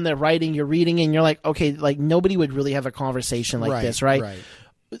people when they're writing, you're reading and you're like, okay, like nobody would really have a conversation like this, right? Right.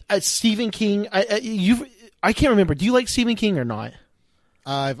 Stephen King, I can't remember. Do you like Stephen King or not?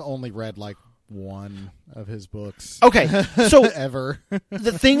 I've only read like one of his books. Okay, so ever.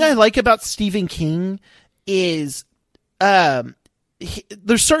 The thing I like about Stephen King is,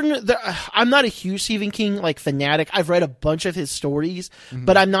 there's certain. I'm not a huge Stephen King like fanatic. I've read a bunch of his stories,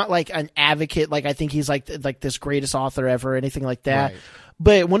 but I'm not like an advocate. Like I think he's like this greatest author ever, or anything like that. Right.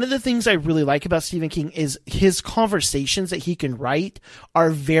 But one of the things I really like about Stephen King is his conversations that he can write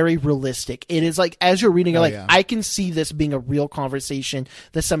are very realistic. It is like as you're reading, you're I can see this being a real conversation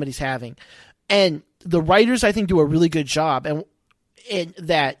that somebody's having, and the writers I think do a really good job. And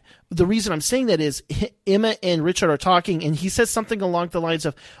that the reason I'm saying that is Emma and Richard are talking, and he says something along the lines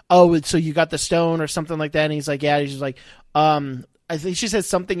of, "Oh, so you got the stone," or something like that. And he's like, "Yeah." And she's like, I think she says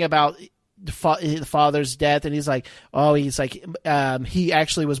something about the father's death, and he's like, "Oh," he's like, "He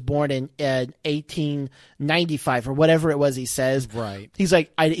actually was born in 1895 or whatever it was." He says, "Right." He's like,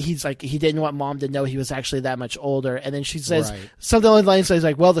 he didn't want mom to know he was actually that much older. And then she says something along the lines, he's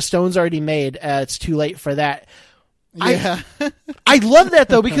like, "Well, the stone's already made. It's too late for that." Yeah. I love that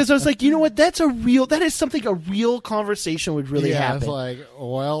though, because I was like, you know what? That is something a real conversation would really yeah, happen. It's like,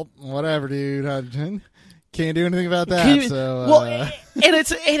 well, whatever, dude. I can't do anything about that. Can you- so, well, and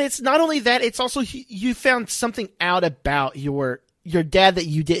it's not only that, it's also you found something out about your dad that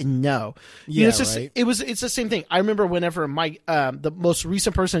you didn't know. You know, Yeah, right. It's the same thing. I remember whenever my the most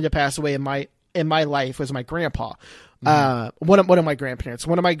recent person to pass away in my life was my grandpa. One of my grandparents.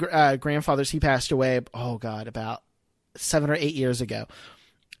 One of my grandfathers, he passed away. Oh God, about 7 or 8 years ago.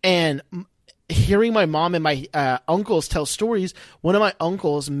 And hearing my mom and my uncles tell stories, one of my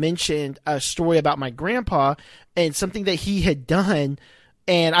uncles mentioned a story about my grandpa and something that he had done.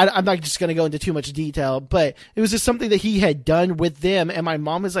 And I'm not just going to go into too much detail, but it was just something that he had done with them. And my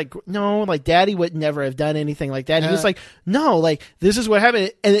mom was like, no, like Daddy would never have done anything like that. He was like, no, like this is what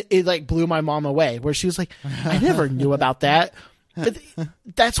happened. And it like blew my mom away, where she was like, I never knew about that. But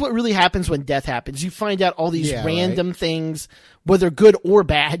that's what really happens when death happens. You find out all these random things, whether good or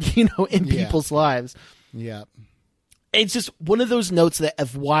bad, you know, in people's lives. Yeah. It's just one of those notes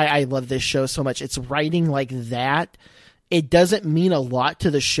of why I love this show so much. It's writing like that. It doesn't mean a lot to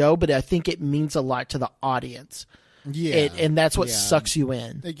the show, but I think it means a lot to the audience. Yeah. And that's what sucks you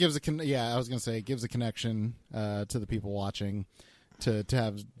in. It gives I was going to say it gives a connection to the people watching to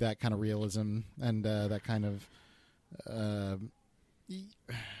have that kind of realism and that kind of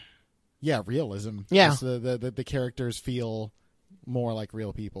realism. Yeah. Just the characters feel more like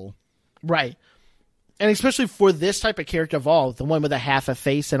real people. Right. And especially for this type of character of all, the one with a half a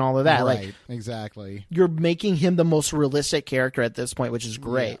face and all of that. Right, like, exactly. You're making him the most realistic character at this point, which is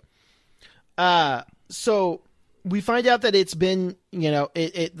great. Yeah. So we find out that it's been, you know,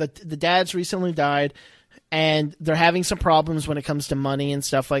 the dad's recently died, and they're having some problems when it comes to money and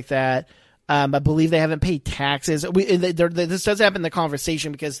stuff like that. I believe they haven't paid taxes. This does happen in the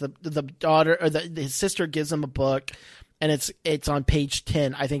conversation because the daughter or his sister gives them a book, and it's on page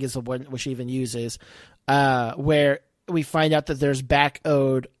 10, I think is the one which she even uses, where we find out that there's back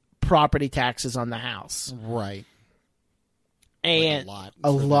owed property taxes on the house. Right. And like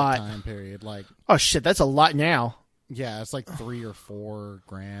a lot. That time period. Like, oh shit, that's a lot now. yeah, it's like $3,000 or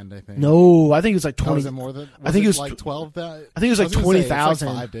 $4,000, I think. No, I think it was like 20. Was it more than? I think it was like 12. I think it was like 20,000.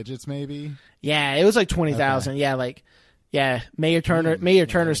 Like 5 digits, maybe. Yeah, it was like 20,000. Yeah, like, yeah, Mayor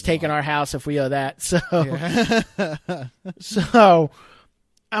Turner's taking our house if we owe that. So, so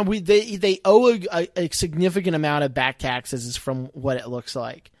they owe a significant amount of back taxes, is from what it looks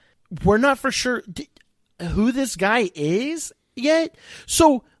like. We're not for sure who this guy is yet.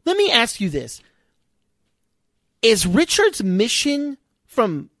 So let me ask you this: is Richard's mission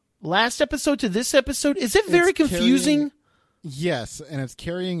from last episode to this episode, is it very confusing? Yes, and it's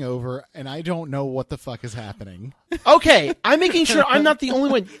carrying over, and I don't know what the fuck is happening. Okay, I'm making sure I'm not the only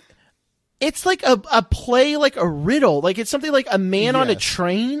one. It's like a play, like a riddle. Like it's something like a man on a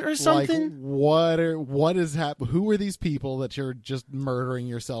train or something. Like what is happening? Who are these people that you're just murdering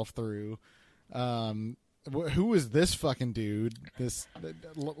yourself through? Who is this fucking dude?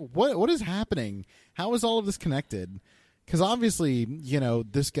 What is happening? How is all of this connected? Because obviously, you know,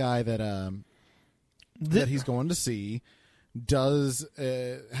 this guy that he's going to see does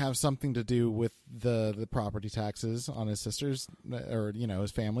have something to do with the property taxes on his sister's, or, you know,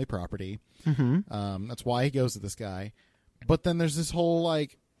 his family property. Mm-hmm. That's why he goes to this guy. But then there's this whole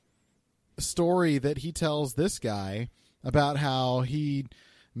like story that he tells this guy about how he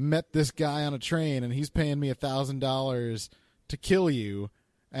met this guy on a train and he's paying me $1,000 to kill you,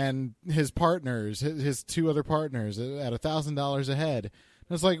 and his partners, his two other partners, at $1,000 a head.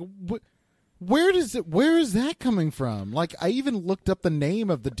 And it's like, where is that coming from? Like, I even looked up the name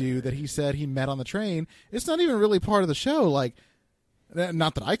of the dude that he said he met on the train. It's not even really part of the show. Like,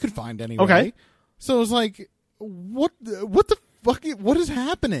 not that I could find anyway. Okay. So it was like, what the fuck? What is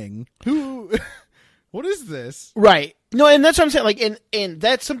happening? What is this? Right. No, and that's what I'm saying. Like, and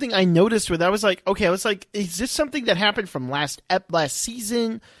that's something I noticed where I was like, okay, I was like, is this something that happened from last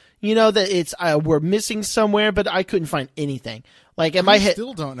season? You know, that it's we're missing somewhere, but I couldn't find anything. Like, in my head,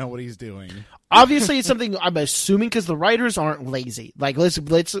 still don't know what he's doing. Obviously, it's something I'm assuming because the writers aren't lazy. Like, let's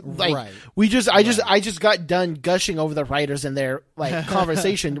like right. I just got done gushing over the writers and their like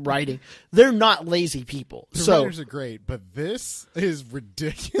conversation writing. They're not lazy people. The writers are great, but this is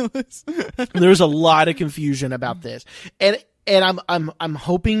ridiculous. There's a lot of confusion about this, and I'm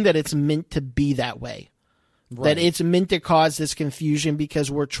hoping that it's meant to be that way. Right. That it's meant to cause this confusion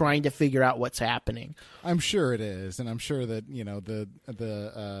because we're trying to figure out what's happening. I'm sure it is, and I'm sure that, you know, the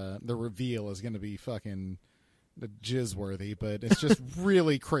reveal is going to be fucking jizz worthy, but it's just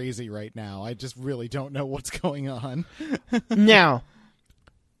really crazy right now. I just really don't know what's going on. Now,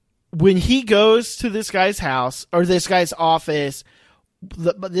 when he goes to this guy's house or this guy's office,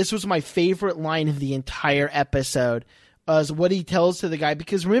 but this was my favorite line of the entire episode, is what he tells to the guy.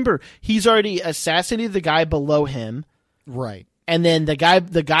 Because remember, he's already assassinated the guy below him. Right. And then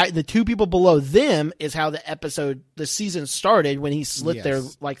the two people below them is how the season started, when he slit their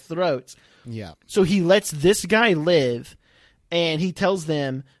like throats. Yeah. So he lets this guy live, and he tells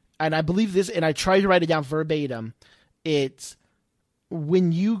them, and I believe this, and I tried to write it down verbatim. It's,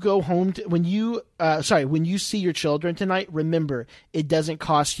 when you go home, when you see your children tonight, remember, it doesn't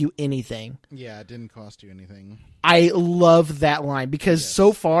cost you anything. Yeah, it didn't cost you anything. I love that line, because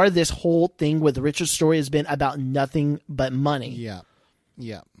so far this whole thing with Richard's story has been about nothing but money. Yeah.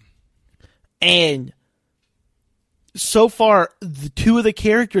 Yeah. And so far, the two of the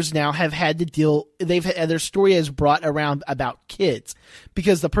characters now have had to deal. Their story has brought around about kids,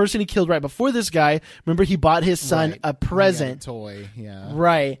 because the person he killed right before this guy, remember, he bought his son a present, a toy. Yeah,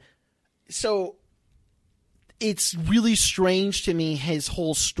 right. So it's really strange to me, his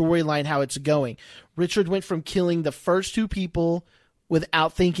whole storyline, how it's going. Richard went from killing the first two people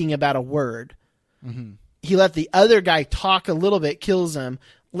without thinking about a word. Mm-hmm. He let the other guy talk a little bit, kills him,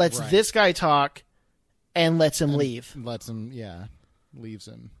 lets this guy talk, and lets him leave. Leaves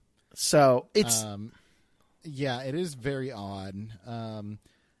him. So it's it is very odd.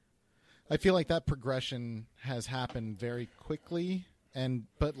 I feel like that progression has happened very quickly,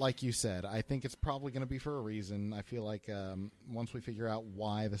 but like you said, I think it's probably going to be for a reason. I feel like once we figure out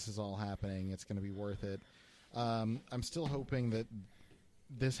why this is all happening, it's going to be worth it. I'm still hoping that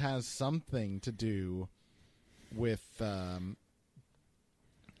this has something to do with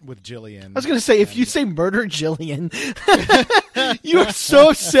Jillian. I was going to say, if you say murder Jillian, you are so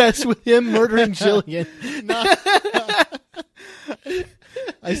obsessed with him murdering Jillian.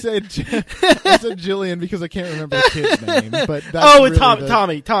 I said Jillian because I can't remember the kid's name. But that's really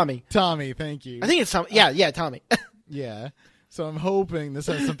Tommy, thank you. I think it's Tommy. Yeah, Tommy. Yeah. So I'm hoping this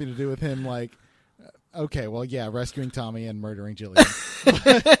has something to do with him, like, okay, well, yeah, rescuing Tommy and murdering Jillian.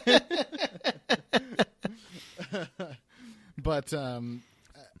 But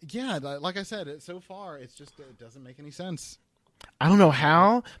yeah, like I said, so far it doesn't make any sense. I don't know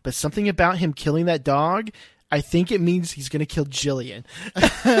how, but something about him killing that dog, I think it means he's going to kill Jillian.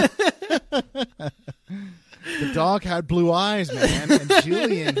 The dog had blue eyes, man, and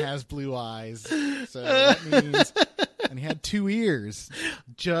Jillian has blue eyes. So that means, and he had 2 ears,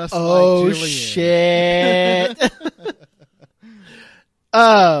 just like Jillian. Oh shit!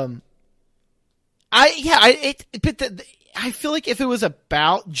 I feel like if it was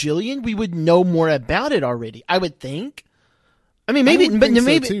about Jillian, we would know more about it already. I would think. I mean, maybe,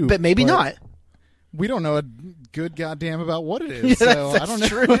 but maybe not. We don't know a good goddamn about what it is, so I don't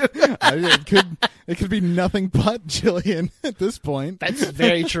know. It could be nothing but Jillian at this point. That's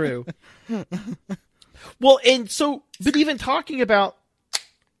very true. Well, and so, but even talking about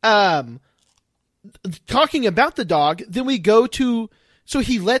the dog, then we go to, so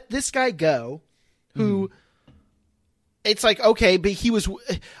he let this guy go, who, it's like, okay, but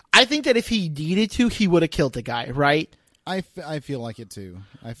I think that if he needed to, he would have killed the guy, right? I feel like it too.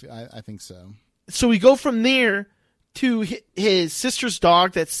 I think so. So we go from there to his sister's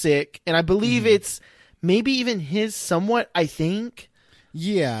dog that's sick, and I believe it's maybe even his somewhat, I think.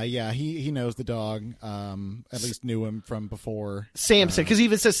 Yeah, he knows the dog, at least knew him from before. Samson, because he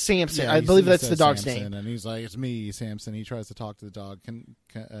even says Samson. I believe that's the dog's Samson, name. And he's like, it's me, Samson. He tries to talk to the dog,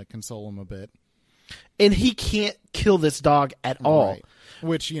 console him a bit. And he can't kill this dog at all. Right.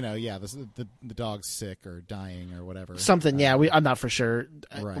 Which, the dog's sick or dying or whatever. Something, I'm not for sure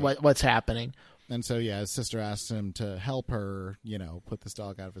what's happening. And so, his sister asks him to help her, put this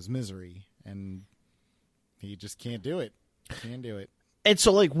dog out of his misery. And he just can't do it. Can't do it. And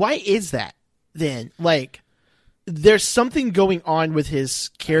so, like, why is that then? Like, there's something going on with his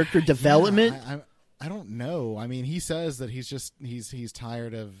character development. I don't know. I mean, he says that he's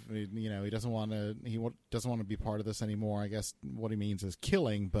tired of, he doesn't want to be part of this anymore. I guess what he means is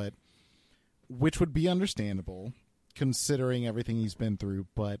killing, but which would be understandable considering everything he's been through.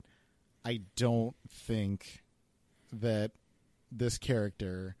 But I don't think that this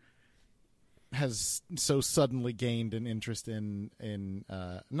character has so suddenly gained an interest in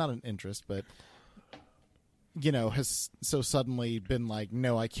not an interest, but has so suddenly been like,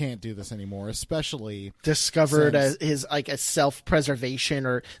 no, I can't do this anymore, especially discovered his like a self-preservation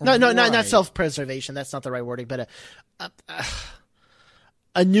or not self-preservation. That's not the right wording, but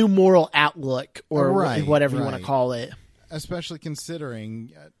a new moral outlook or whatever you want to call it. Especially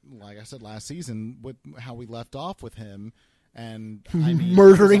considering, like I said last season, with how we left off with him And I mean,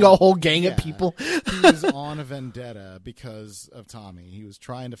 murdering a whole gang of people. He was on a vendetta because of Tommy. He was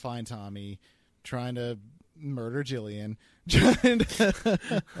trying to find Tommy, trying to murder Jillian, trying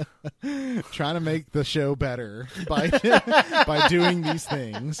to make the show better by doing these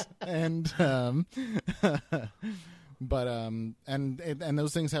things. And but and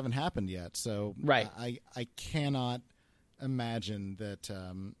those things haven't happened yet. So right. I cannot imagine that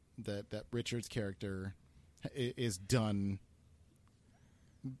that Richard's character is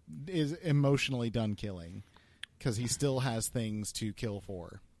emotionally done killing, because he still has things to kill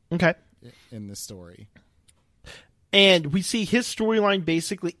for. Okay. In this story. And we see his storyline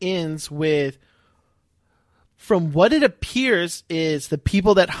basically ends with, from what it appears, is the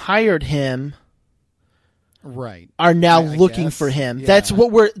people that hired him right are now I looking guess. for him. Yeah. That's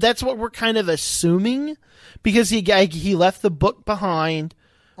what we're kind of assuming, because he left the book behind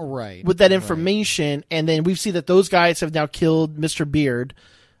right with that information, and then we see that those guys have now killed Mr. Beard,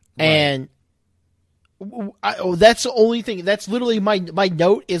 and that's the only thing. That's literally my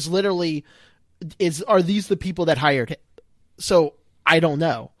note is literally are these the people that hired him? So I don't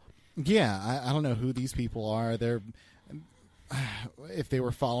know. Yeah, I don't know who these people are. They're if they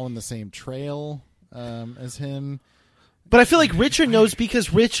were following the same trail as him. But I feel like Richard knows,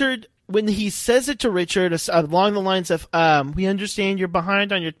 because Richard, when he says it to Richard along the lines of, we understand you're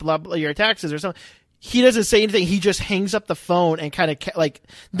behind on your taxes or something, he doesn't say anything. He just hangs up the phone and kind of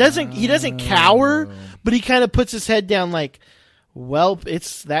he doesn't cower, but he kind of puts his head down like, well,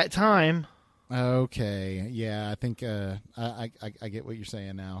 it's that time. Okay, yeah, I think I get what you're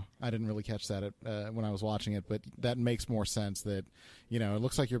saying now. I didn't really catch that when I was watching it, but that makes more sense. That it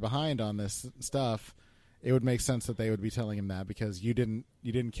looks like you're behind on this stuff. It would make sense that they would be telling him that, because you didn't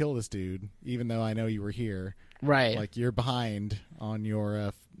kill this dude, even though I know you were here. Right, like you're behind on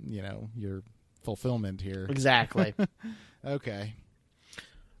your your fulfillment here. Exactly. Okay.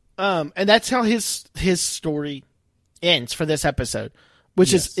 And that's how his story ends for this episode,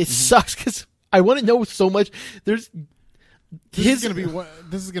 which is sucks, because I want to know so much. This is gonna be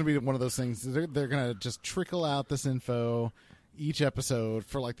one of those things. They're gonna just trickle out this info each episode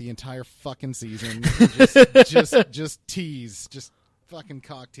for like the entire fucking season. just tease, just fucking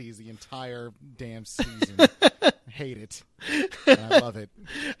cock tease the entire damn season. I hate it. And I love it.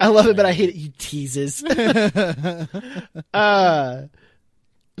 I love it, but I hate it. You teases.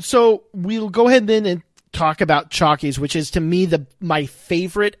 So we'll go ahead then and talk about Chalkies, which is to me my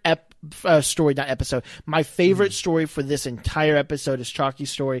favorite story, not episode. My favorite story for this entire episode is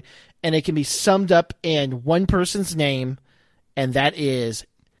Chalky's story, and it can be summed up in one person's name, and that is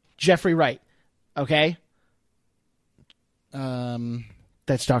Jeffrey Wright. Okay?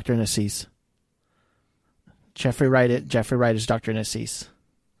 That's Dr. Nassis. Jeffrey Wright is Dr. Nassis.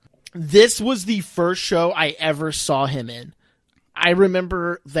 This was the first show I ever saw him in. I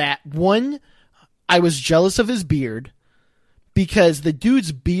remember that I was jealous of his beard, because the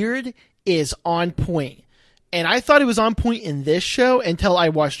dude's beard is on point. And I thought it was on point in this show until I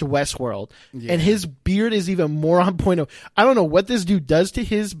watched Westworld. Yeah. And his beard is even more on point. I don't know what this dude does to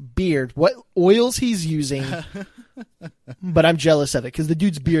his beard, what oils he's using, but I'm jealous of it, because the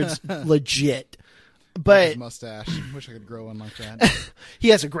dude's beard's legit. But his mustache. Wish I could grow one like that. He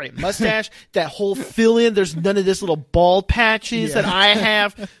has a great mustache. That whole fill in. There's none of this little bald patches that I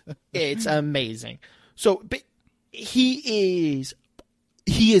have. It's amazing. So, but he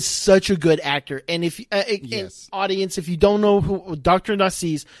is such a good actor. And if audience, if you don't know who Dr.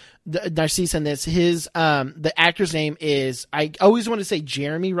 Narcisse in this, his the actor's name is, I always want to say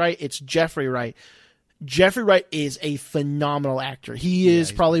Jeremy Wright. It's Jeffrey Wright. Jeffrey Wright is a phenomenal actor.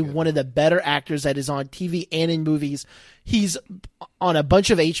 He's probably one of the better actors that is on TV and in movies. He's on a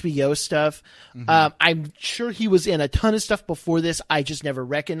bunch of HBO stuff. Mm-hmm. I'm sure he was in a ton of stuff before this. I just never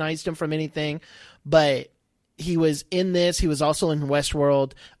recognized him from anything. But he was in this. He was also in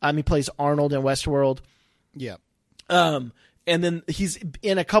Westworld. He plays Arnold in Westworld. Yeah. And then he's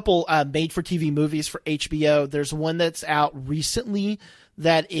in a couple made-for-TV movies for HBO. There's one that's out recently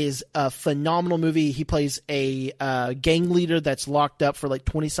that is a phenomenal movie. He plays a gang leader that's locked up for like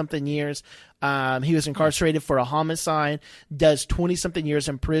 20-something years. He was incarcerated for a homicide, does 20-something years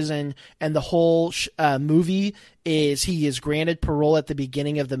in prison, and the whole movie is he is granted parole at the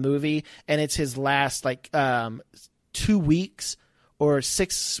beginning of the movie, and it's his last 2 weeks or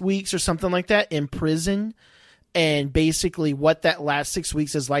 6 weeks or something like that in prison. And basically what that last 6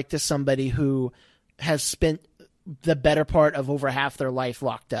 weeks is like to somebody who has spent the better part of over half their life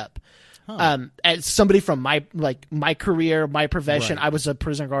locked up. As somebody from my career, my profession, I was a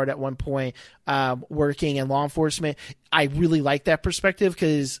prison guard at one point, working in law enforcement. I really like that perspective,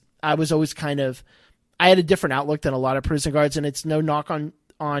 because I was always I had a different outlook than a lot of prison guards, and it's no knock on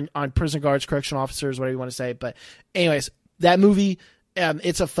prison guards, correctional officers, whatever you want to say. But anyways, that movie,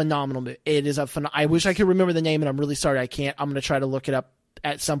 it's a phenomenal movie. It is I wish I could remember the name, and I'm really sorry I can't. I'm going to try to look it up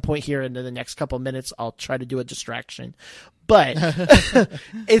at some point here in the next couple of minutes. I'll try to do a distraction, but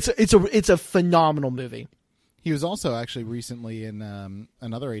it's a phenomenal movie. He was also actually recently in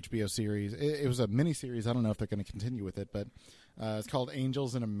another HBO series. It was a miniseries. I don't know if they're going to continue with it, but it's called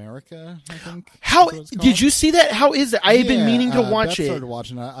Angels in America, I think. How did you see that? How is it? I have been meaning to watch it. Started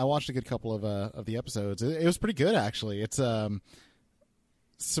watching. I watched a good couple of the episodes. It was pretty good, actually. It's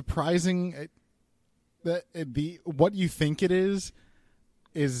surprising that what you think it is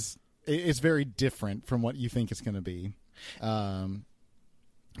very different from what you think it's going to be.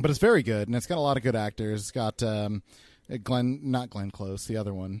 But it's very good, and it's got a lot of good actors. It's got not Glenn Close, the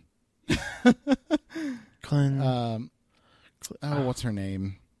other one. Glenn. What's her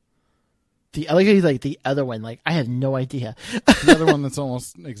name? I like the other one. Like, I have no idea. The other one that's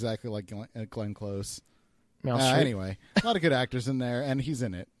almost exactly like Glenn Close. Anyway, a lot of good actors in there, and he's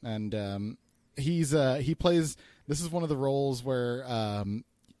in it. And he plays. This is one of the roles where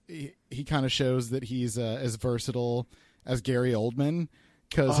he kind of shows that he's as versatile as Gary Oldman.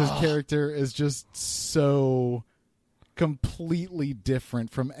 Because his character is just so completely different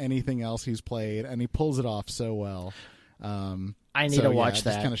from anything else he's played, and he pulls it off so well. I need to watch it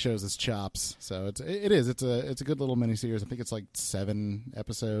that. Just kind of shows his chops. So it's a good little miniseries. I think it's like 7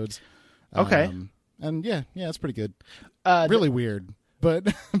 episodes. Okay. And yeah, it's pretty good. Really weird,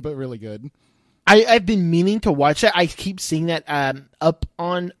 but really good. I've been meaning to watch it. I keep seeing that up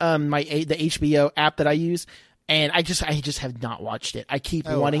on the HBO app that I use. And I just have not watched it. I keep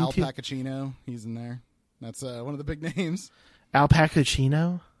wanting to. Al Pacino, he's in there. That's one of the big names. Al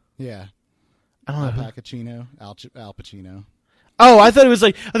Pacino? Yeah. I don't know. Al Pacino. Al Pacino. Oh, I thought you were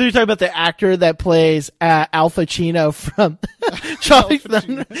talking about the actor that plays Al Pacino from Tropic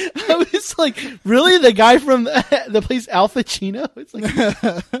Thunder. I was like, really? The guy from that plays Al Pacino? It's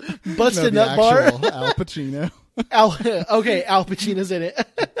like Busted Nut Bar? Al Pacino. Al Pacino's in it.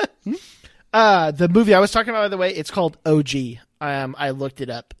 The movie I was talking about, by the way, it's called OG. I looked it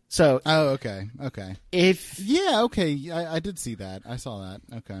up. So. Oh, okay. I did see that. I saw that.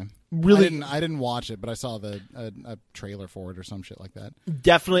 Okay. Really, I didn't watch it, but I saw a trailer for it or some shit like that.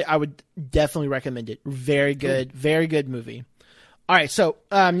 Definitely, I would definitely recommend it. Very good, very good movie. All right, so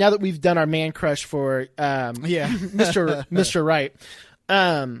now that we've done our man crush for Mr. Wright,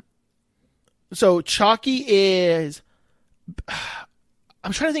 so Chalky is.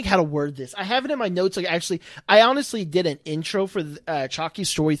 I'm trying to think how to word this. I have it in my notes. I honestly did an intro for Chalky's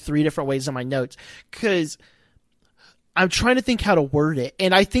story 3 different ways in my notes because I'm trying to think how to word it.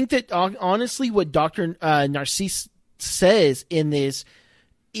 And I think that honestly, what Dr. Narcisse says in this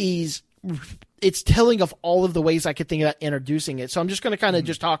is it's telling of all of the ways I could think about introducing it. So I'm just going to kind of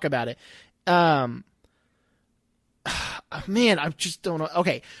just talk about it. Man, I just don't know.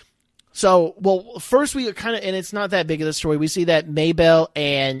 Okay. So, first we kind of, and it's not that big of a story. We see that Maybelle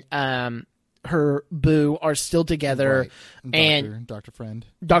and her boo are still together, right. And Dr. Friend,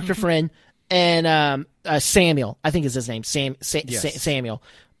 and Samuel, I think is his name, Samuel.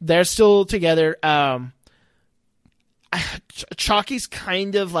 They're still together. Chalky's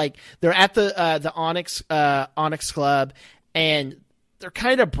kind of like they're at the Onyx Club, and they're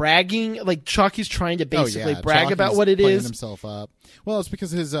kind of bragging. Like Chalky's trying to basically brag Chalky's about what it is. Himself up. Well, it's because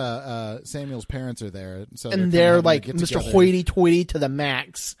his Samuel's parents are there, so they're like Mr. Hoity-toity to the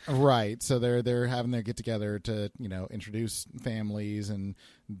max. Right. So they're having their get together to introduce families, and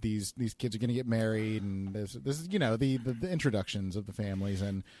these kids are going to get married, and this is the introductions of the families,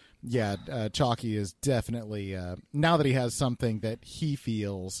 and Chalky is definitely now that he has something that he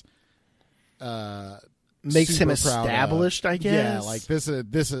feels makes him established, I guess. Yeah, like this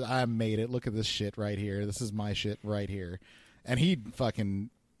is I made it. Look at this shit right here. This is my shit right here. And he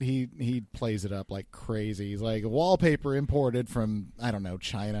plays it up like crazy. He's like wallpaper imported from I don't know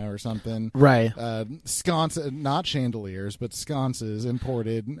China or something. Right. Sconces, not chandeliers, but sconces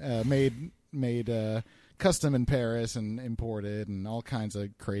imported, made custom in Paris and imported, and all kinds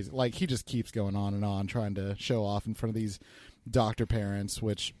of crazy. Like he just keeps going on and on, trying to show off in front of these doctor parents,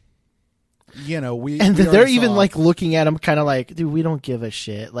 which. They're even like looking at him, kind of like, dude, we don't give a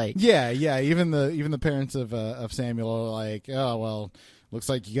shit. Like, even the parents of Samuel are like, oh well, looks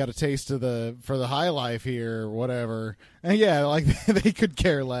like you got a taste for the high life here, or whatever. And like they could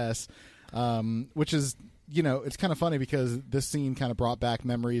care less, which is it's kind of funny because this scene kind of brought back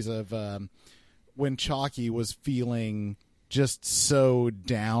memories of when Chalky was feeling just so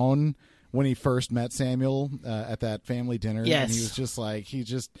down when he first met Samuel at that family dinner. Yes. And he was just like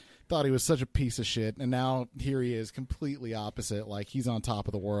thought he was such a piece of shit, and now here he is, completely opposite. Like, he's on top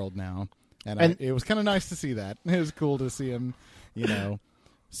of the world now, and it was kind of nice to see that. It was cool to see him,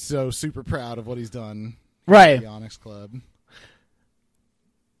 so super proud of what he's done. Right. At the Onyx Club.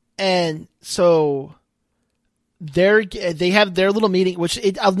 And so they have their little meeting, which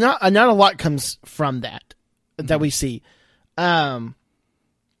not a lot comes from that we see. Because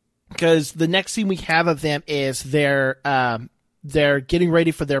the next scene we have of them is they're getting ready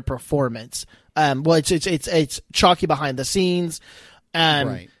for their performance. Well, it's Chalky behind the scenes.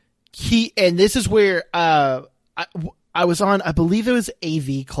 Right. And this is where I was on, I believe it was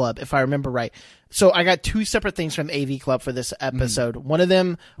AV Club, if I remember right. So I got two separate things from AV Club for this episode. One of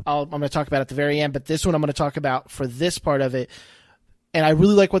them I'm going to talk about at the very end, but this one I'm going to talk about for this part of it. And I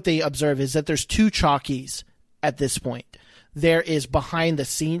really like what they observe is that there's two Chalkies at this point. There is behind the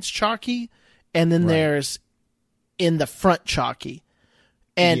scenes Chalky, and then there's in the front Chalky.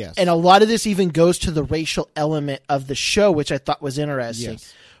 And and a lot of this even goes to the racial element of the show, which I thought was interesting.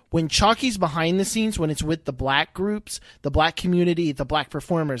 Yes. When Chalky's behind the scenes, when it's with the black groups, the black community, the black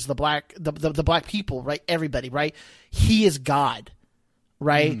performers, the black people, right? Everybody, right? He is God,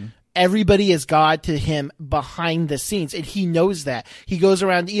 right? Everybody is God to him behind the scenes, and he knows that. He goes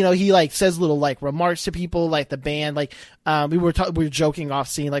around, he like says little like remarks to people, like the band, like we were joking off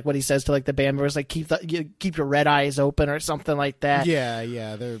scene, like what he says to like the band members, like keep your red eyes open or something like that.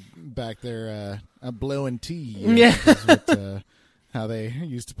 Yeah, they're back there blowing tea. Is what, how they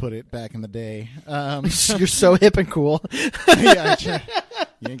used to put it back in the day. You're so hip and cool. Yeah,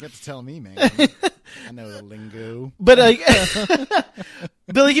 you ain't got to tell me, man. I know the lingo. But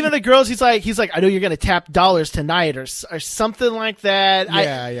even the girls, he's like, I know you're gonna tap dollars tonight, or something like that.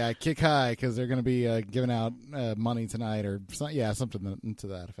 Yeah, kick high because they're gonna be giving out money tonight, or something to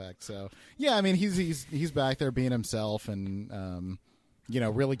that effect. So yeah, I mean he's back there being himself and.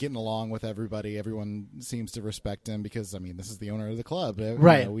 Really getting along with everybody. Everyone seems to respect him because, I mean, this is the owner of the club.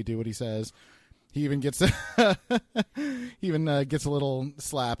 Right. We do what he says. He even gets gets a little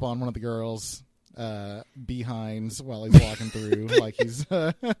slap on one of the girls' behinds while he's walking through, like he's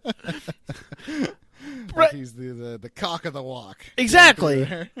like he's the cock of the walk. Exactly.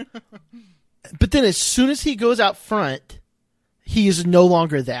 But then as soon as he goes out front, he is no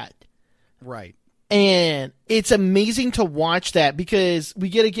longer that. Right. And it's amazing to watch that because we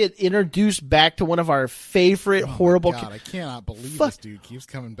get introduced back to one of our favorite horrible. God, I cannot believe this dude keeps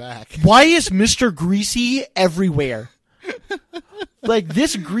coming back. Why is Mr. Greasy everywhere? Like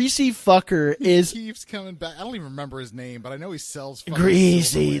this greasy fucker is keeps coming back. I don't even remember his name, but I know he sells greasy.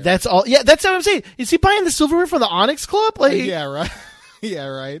 Silverware. That's all. Yeah, that's what I'm saying. Is he buying the silverware from the Onyx Club? Like, yeah, right. Yeah,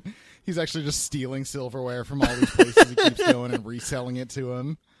 right. He's actually just stealing silverware from all these places. He keeps going and reselling it to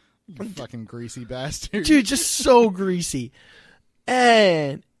him. You fucking greasy bastard. Dude, just so greasy.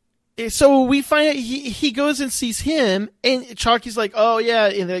 And so we find out he goes and sees him, and Chalky's like, oh, yeah.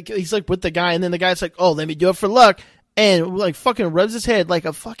 And he's like with the guy, and then the guy's like, oh, let me do it for luck. And like fucking rubs his head like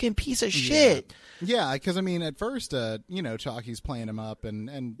a fucking piece of shit. Yeah, because I mean, at first, Chalky's playing him up and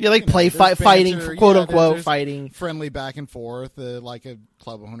fighting, quote unquote, fighting, friendly back and forth, like a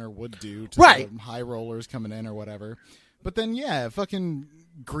club owner would do to the high rollers coming in or whatever. But then, fucking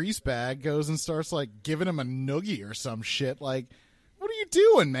Greasebag goes and starts like giving him a noogie or some shit. Like, what are you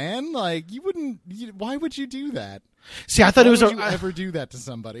doing, man? Like, why would you do that? See, I thought would you ever do that to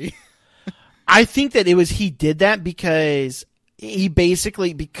somebody? I think that he did that because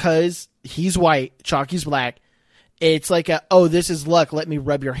because he's white, Chalky's black. It's like this is luck. Let me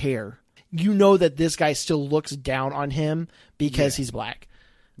rub your hair. You know that this guy still looks down on him because he's black.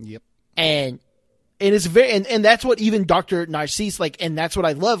 Yep. And it's very, and that's what even Dr. Narcisse, like, and that's what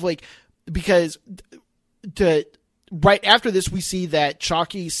I love, like, because right after this, we see that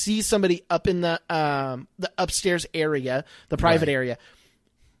Chalky sees somebody up in the upstairs area, the private area.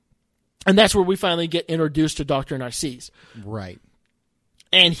 And that's where we finally get introduced to Dr. Narcisse. Right.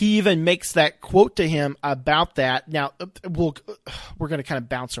 And he even makes that quote to him about that. Now, we're going to kind of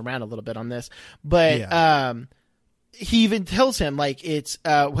bounce around a little bit on this, but, he even tells him like it's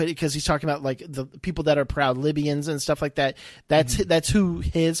because he's talking about like the people that are proud Libyans and stuff like that. That's who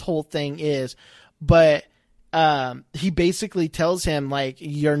his whole thing is. But he basically tells him like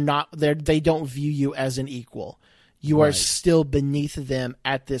you're not there. They don't view you as an equal. You are still beneath them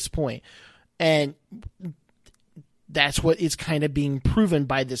at this point, and that's what is kind of being proven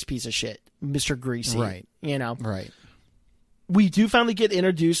by this piece of shit, Mr. Greasy. Right. Right. We do finally get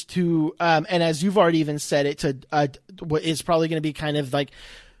introduced to, and as you've already even said it, to what is probably going to be kind of like,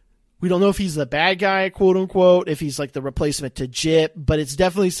 we don't know if he's the bad guy, quote unquote, if he's like the replacement to Jip, but it's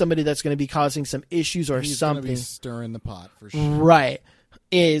definitely somebody that's going to be causing some issues or he's something. He's going to be stirring the pot for sure. Right.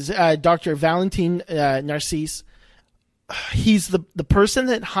 is Dr. Valentin Narcisse. He's the person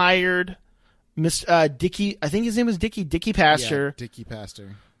that hired Miss Dickie. I think his name was Dickie Pastor. Yeah, Dickie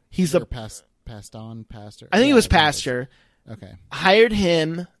Pastor. He's Or Pastor. I think it was Pastor. Okay. Hired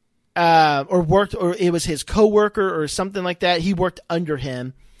him, or worked, or it was his coworker or something like that. He worked under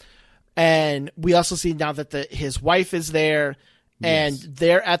him, and we also see now that his wife is there, and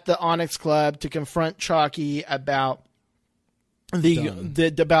they're at the Onyx Club to confront Chalky about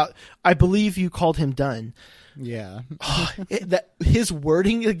about. I believe you called him Dunn. Yeah. His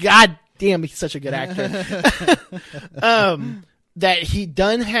wording, god damn, he's such a good actor. That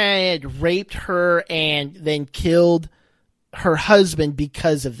Dunn had raped her and then killed her husband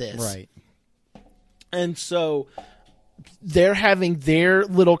because of this. Right. And so they're having their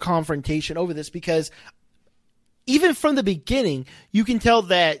little confrontation over this, because even from the beginning, you can tell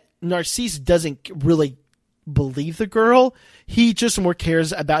that Narcisse doesn't really believe the girl. He just more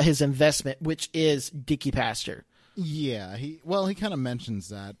cares about his investment, which is Dickie Pastor. Yeah, he kind of mentions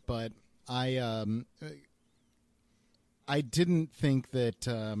that, but I didn't think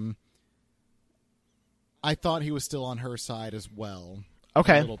that. I thought he was still on her side as well.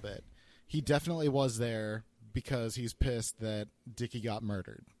 Okay, a little bit. He definitely was there because he's pissed that Dickie got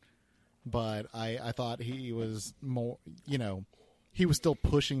murdered, but I thought he was more. He was still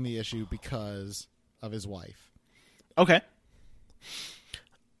pushing the issue because of his wife. Okay.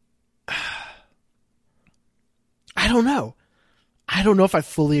 I don't know. I don't know if I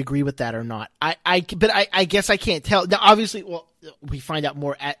fully agree with that or not. But I guess I can't tell. Now, obviously, well, we find out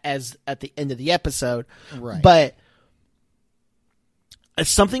more at the end of the episode. Right. But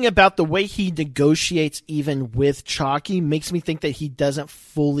something about the way he negotiates even with Chalky makes me think that he doesn't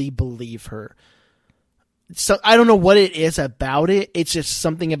fully believe her. So I don't know what it is about it. It's just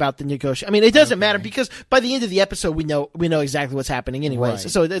something about the negotiation. I mean, it doesn't matter, because by the end of the episode, we know exactly what's happening anyway. Right.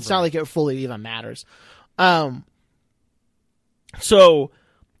 So it's not like it fully even matters. So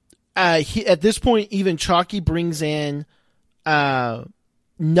at this point, even Chalky brings in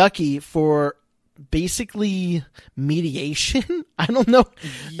Nucky for basically mediation. I don't know.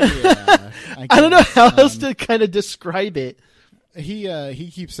 Yeah, I don't know how else to kind of describe it.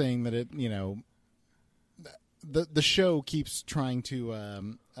 He keeps saying that the show keeps trying to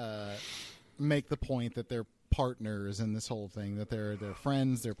make the point that they're partners in this whole thing, that they're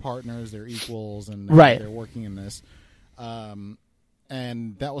friends, they're partners, they're equals, and they're working in this.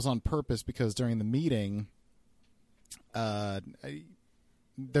 And that was on purpose, because during the meeting, they're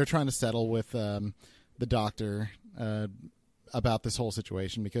trying to settle with the doctor about this whole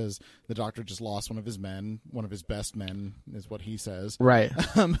situation, because the doctor just lost one of his best men, is what he says. Right.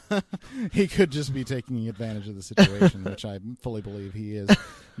 He could just be taking advantage of the situation, which I fully believe he is.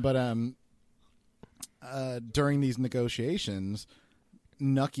 But during these negotiations,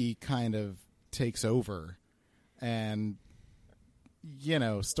 Nucky kind of takes over and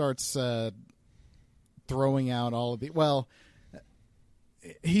starts throwing out all of the. Well,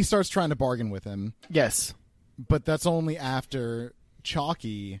 he starts trying to bargain with him. Yes. But that's only after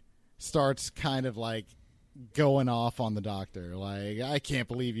Chalky starts kind of like going off on the doctor. Like, I can't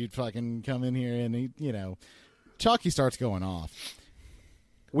believe you'd fucking come in here, and Chalky starts going off,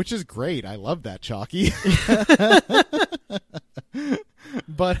 which is great. I love that, Chalky.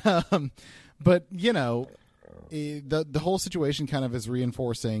 But the whole situation kind of is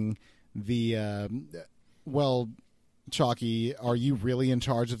reinforcing the Chalky, are you really in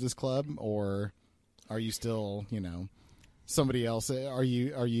charge of this club, or are you still, somebody else?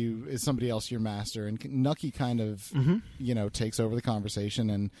 Is somebody else your master? And Nucky kind of, takes over the conversation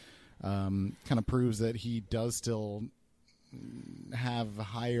and kind of proves that he does still have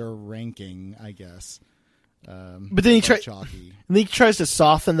higher ranking, I guess. But then he tries to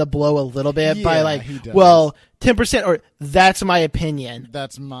soften the blow a little bit by like, he does. well, 10%, or that's my opinion.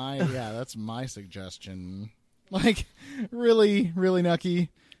 That's my suggestion. Like, really, really, Nucky.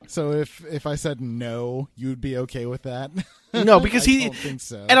 So if I said no, you'd be okay with that? No, because I don't think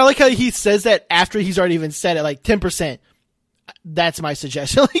so. And I like how he says that after he's already even said it, like 10%. That's my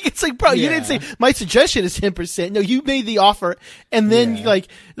suggestion. Like, it's like, bro, you didn't say my suggestion is 10%. No, you made the offer, and then like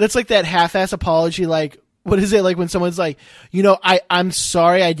that's like that half-ass apology. Like, what is it like when someone's like, I'm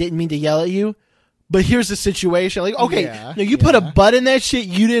sorry, I didn't mean to yell at you, but here's the situation. Like, okay, you put a butt in that shit.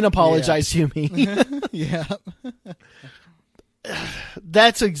 You didn't apologize to me. Yeah.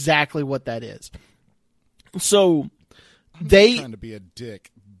 That's exactly what that is. So I'm they trying to be a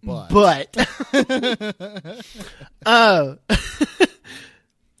dick, but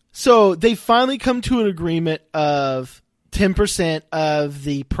so they finally come to an agreement of 10% of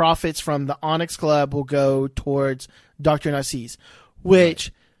the profits from the Onyx Club will go towards Dr. Narcisse,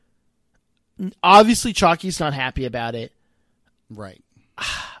 which obviously Chalky's not happy about it. Right.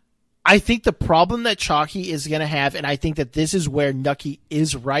 I think the problem that Chalky is going to have, and I think that this is where Nucky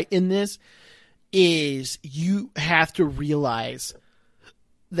is right in this, is you have to realize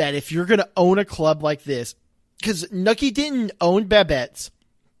that if you're going to own a club like this, because Nucky didn't own Babette's,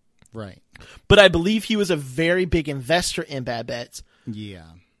 Right. but I believe he was a very big investor in Babette's. Yeah.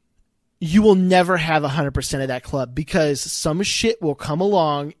 You will never have 100% of that club because some shit will come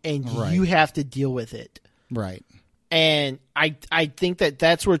along and Right. you have to deal with it. Right. And I think that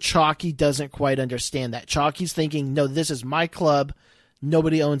that's where Chalky doesn't quite understand that. Chalky's thinking, no, this is my club.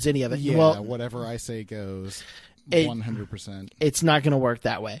 Nobody owns any of it. Yeah, Well, whatever I say goes. It- 100%. it's not going to work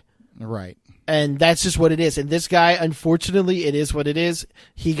that way. Right. And that's just what it is. And this guy, unfortunately, it is what it is.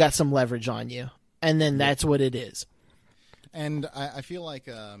 He got some leverage on you. And then that's what it is. And I feel like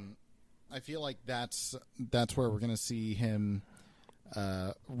that's where we're going to see him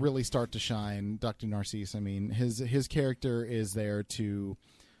really start to shine, Dr. Narcisse. I mean, his character is there to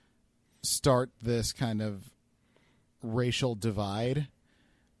start this kind of racial divide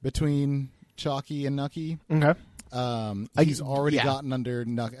between Chalky and Nucky. Okay. He's already yeah. gotten under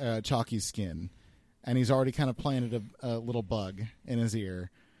Chalky's skin, and he's already kind of planted a little bug in his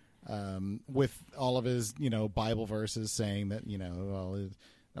ear with all of his, Bible verses saying that, well,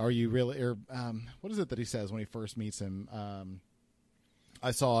 are you really? Or what is it that he says when he first meets him?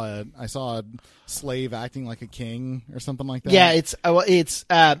 I saw a slave acting like a king or something like that. Yeah, it's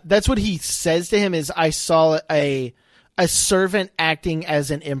that's what he says to him is I saw a servant acting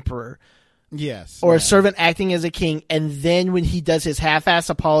as an emperor. Yes. Or yeah. a servant acting as a king, and then when he does his half-ass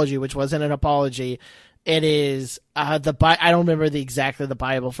apology, which wasn't an apology, it is I don't remember exactly the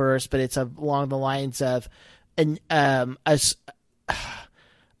Bible verse, but it's along the lines of a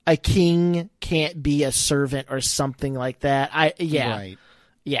king can't be a servant or something like that. Right.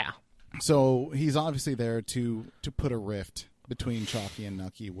 Yeah. So he's obviously there to put a rift between Chalky and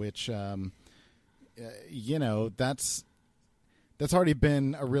Nucky, which that's already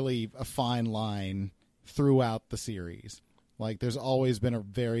been a fine line throughout the series. Like, there's always been a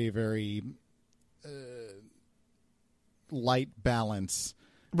very, very light balance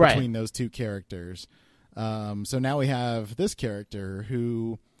between those two characters. So now we have this character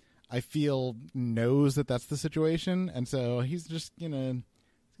who I feel knows that that's the situation, and so he's just gonna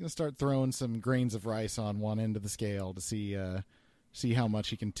start throwing some grains of rice on one end of the scale to see how much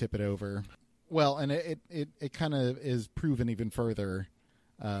he can tip it over. Well, and it kind of is proven even further,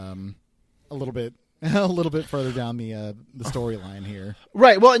 a little bit further down the storyline here.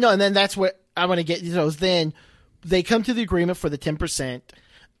 Right. Well, no, and then that's what I want to get. Then they come to the agreement for the 10%,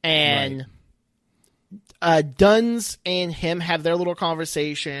 and Duns and him have their little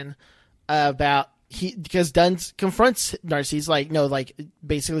conversation about because Duns confronts Narcisse,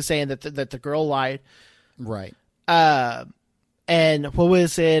 basically saying that the girl lied. Right. And what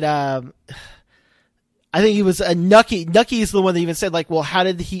was it? I think he was a Nucky. Nucky is the one that even said, well, how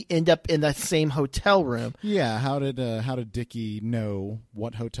did he end up in that same hotel room? Yeah, how did Dickie know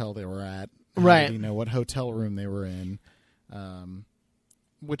what hotel they were at? How right. did he know what hotel room they were in?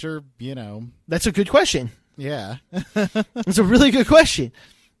 Which are, That's a good question. Yeah. It's a really good question.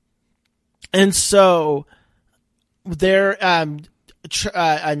 And so they're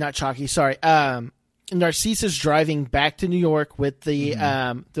not Chalky, sorry. Narcisse is driving back to New York with the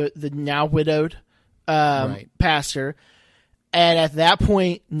now widowed pastor, and at that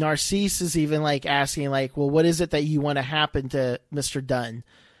point Narcisse is even asking well, what is it that you want to happen to Mr. Dunn?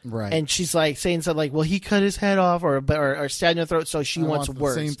 Right. And she's saying something well, he cut his head off or stabbed in the throat, so she wants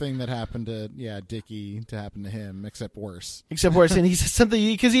worse. The same thing that happened to Dickie to happen to him, except worse. And he says something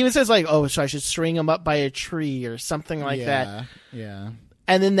because he even says oh, so I should string him up by a tree or something like that. Yeah.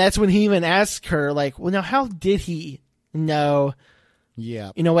 And then that's when he even asks her, well, now how did he know?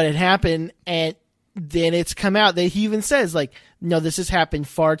 Yeah. What had happened? And then it's come out that he even says, no, this has happened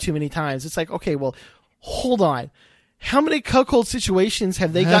far too many times. It's okay, well, hold on. How many cuckold situations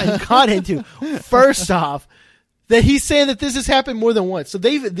have they gotten caught into? First off, that he's saying that this has happened more than once. So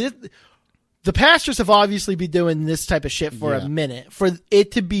the pastors have obviously been doing this type of shit for a minute, for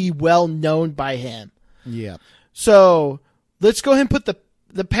it to be well known by him. Yeah. So let's go ahead and put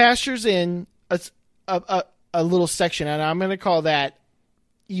the pastors in a little section, and I'm going to call that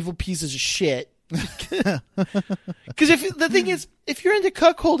evil pieces of shit. Because the thing is, if you're into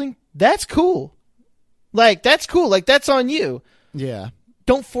cuckolding, that's cool. That's cool. That's on you. Yeah.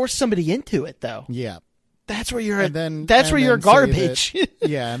 Don't force somebody into it, though. Yeah. That's where you're. Then you're garbage.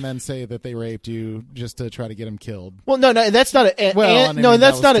 And then say that they raped you just to try to get him killed. Well, no, that's not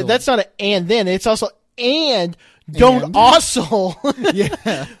a. That's not a. And then it's also don't And- also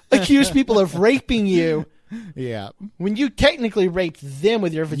Yeah. accuse people of raping you Yeah. when you technically raped them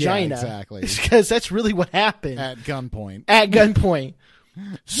with your vagina. exactly. Because that's really what happened. At gunpoint. At gunpoint.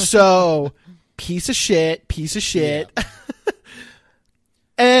 So, piece of shit.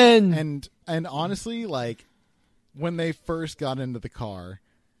 And And honestly, like, when they first got into the car,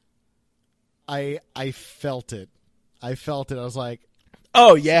 I felt it. I was like,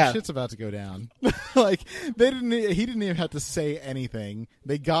 oh yeah, shit's about to go down. Like, he didn't even have to say anything.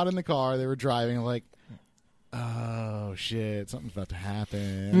 They got in the car, they were driving, like, oh shit, something's about to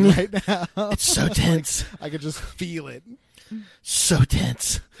happen right now. it's so tense. I could just feel it. So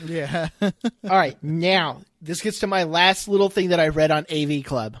tense. Yeah. All right, now this gets to my last little thing that I read on AV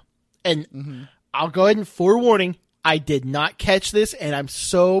Club, and I'll go ahead and forewarning: I did not catch this, and I'm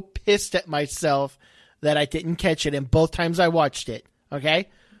so pissed at myself that I didn't catch it. And both times I watched it. Okay,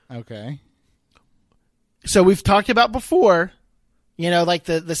 Okay. so we've talked about before, like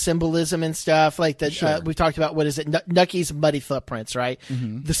the symbolism and stuff. Like Sure. we've talked about what is it, Nucky's muddy footprints, right?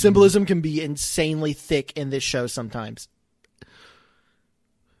 The symbolism can be insanely thick in this show sometimes.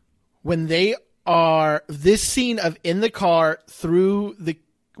 When they are this scene of in the car through the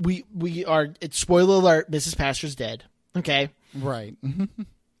we are, it's spoiler alert, Mrs. Pastor's dead. Okay. Right.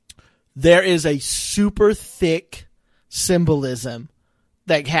 There is a super thick symbolism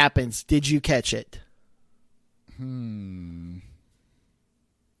that happens. Did you catch it?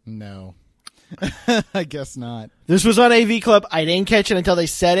 No. I guess not. This was on AV Club. I didn't catch it until they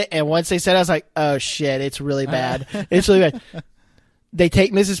said it, and once they said it, I was like, oh shit, it's really bad. It's really bad. They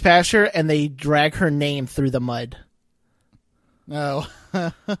take Mrs. Pastor and they drag her name through the mud. No.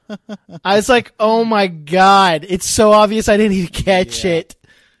 I was like, oh my god, it's so obvious I didn't even catch Yeah. it.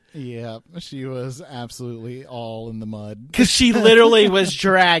 Yeah, she was absolutely all in the mud. Because she literally was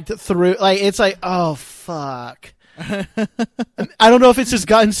dragged through. Like, it's like, oh fuck. I don't know if it's just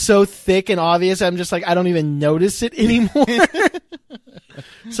gotten so thick and obvious. I'm just like, I don't even notice it anymore.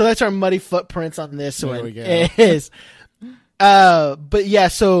 So that's our muddy footprints on this There one. we go. It is. But yeah,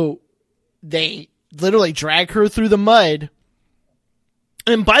 so they literally drag her through the mud.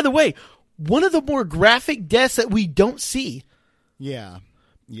 And by the way, one of the more graphic deaths that we don't see. Yeah.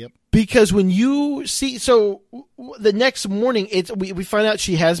 Yep. Because when you see, so the next morning, we find out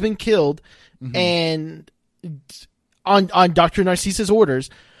she has been killed, and on Dr. Narcisse's orders,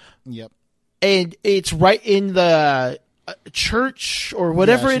 Yep. and it's right in the church or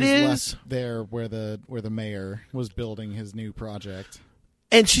whatever Yeah, it she's is, left there where the mayor was building his new project.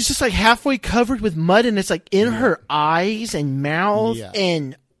 and she's just like halfway covered with mud, and it's like in her eyes and mouth, Yeah.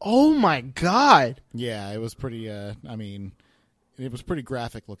 and oh my god. Yeah, it was pretty. It was pretty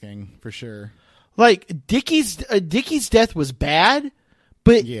graphic looking for sure. Like Dickie's death was bad,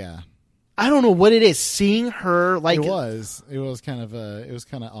 but Yeah, I don't know what it is. Seeing her like it was kind of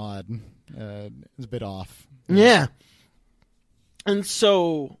odd. It was a bit off. yeah, and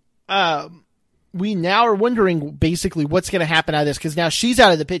so we now are wondering basically what's going to happen out of this, because now she's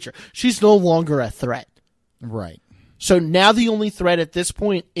out of the picture. She's no longer a threat. Right. So now the only threat at this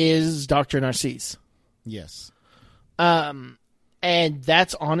point is Dr. Narcisse. Yes. And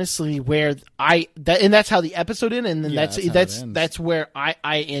that's honestly where and that's how the episode ended, and then Yeah, that's how it ends. that's where I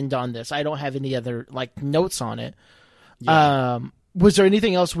end on this. I don't have any other like notes on it. Yeah. Was there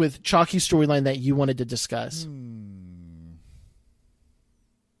anything else with Chalky's storyline that you wanted to discuss?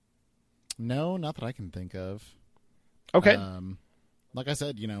 No, not that I can think of. Okay. Like I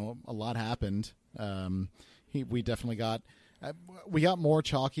said, a lot happened. We definitely got we got more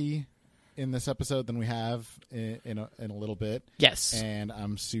Chalky in this episode than we have in a little bit. Yes. And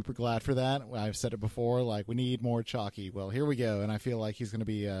I'm super glad for that. I've said it before, like, we need more Chalky. Well, here we go, and I feel like he's going to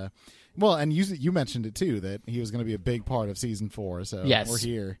be well, and you mentioned it too, that he was going to be a big part of season 4, so Yes. we're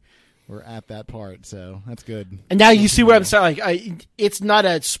here. We're at that part, so that's good. And now you see where I'm saying, like, it's not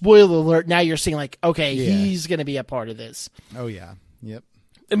a spoiler alert. Now you're seeing, like, okay, Yeah. he's going to be a part of this. Oh yeah. Yep.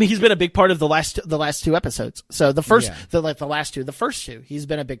 I mean, he's been a big part of the last two episodes. So the first, Yeah. the first two, he's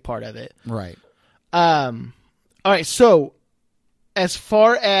been a big part of it. Right. All right. So as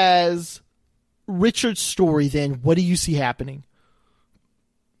far as Richard's story, then what do you see happening?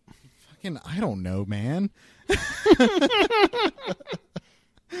 Fucking, I don't know, man.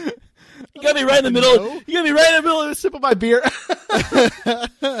 You got me right in the middle. You got me right in the middle of a sip of my beer.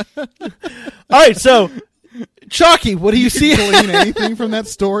 All right. So Chalky, what do you see? Glean anything from that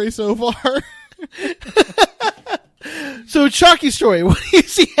story so far? So Chalky's story, what do you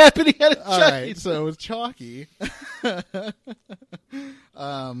see happening at All Chalky? right, so with Chalky,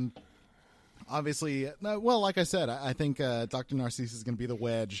 obviously, well, like I said, I think Dr. Narcisse is going to be the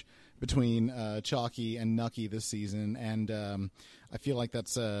wedge between Chalky and Nucky this season, and I feel like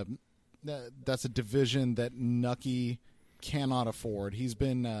that's a division that Nucky cannot afford. He's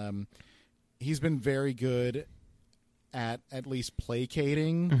been very good at least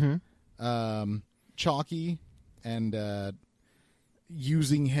placating Chalky and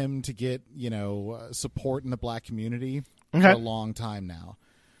using him to get support in the black community for a long time now.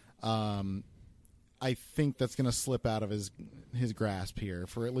 I think that's going to slip out of his grasp here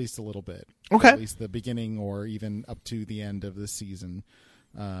for at least a little bit. Okay. At least the beginning or even up to the end of this season.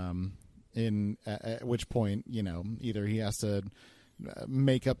 At which point, either he has to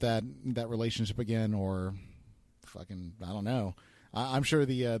make up that relationship again, or fucking, I don't know. I'm sure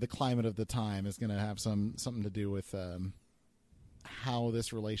the climate of the time is going to have something to do with how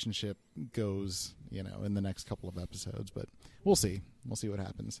this relationship goes, in the next couple of episodes. But we'll see. We'll see what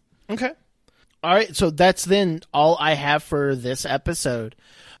happens. Okay. All right. So that's then all I have for this episode.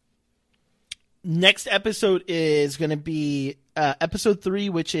 Next episode is going to be episode 3,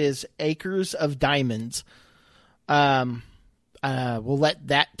 which is Acres of Diamonds. We'll let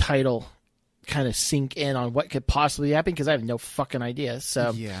that title kind of sink in on what could possibly happen, because I have no fucking idea.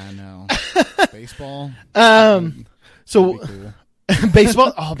 So yeah, I know. Baseball. So cool.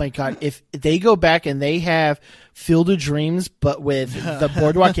 Baseball. Oh my god! If they go back and they have Field of Dreams, but with the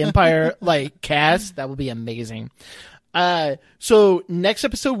Boardwalk Empire cast, that would be amazing. So next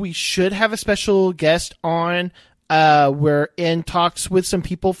episode we should have a special guest on. We're in talks with some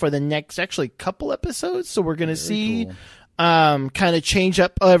people for the next actually couple episodes, so we're gonna see. Cool. Kind of change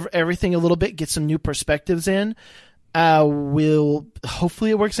up everything a little bit, get some new perspectives in.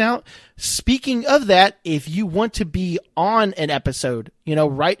 Hopefully it works out. Speaking of that, if you want to be on an episode,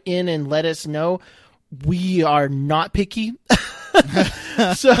 write in and let us know. We are not picky.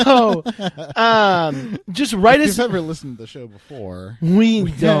 So, just write if us. you've ever listened to the show before, we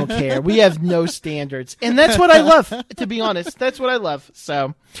don't care. We have no standards. And that's what I love, to be honest. That's what I love.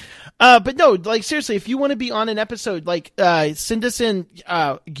 So, but no, seriously, if you want to be on an episode, send us in,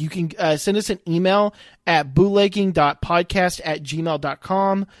 you can, send us an email at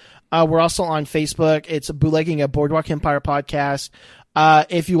bootlegging.podcast@gmail.com. We're also on Facebook. It's Bootlegging, a Boardwalk Empire podcast.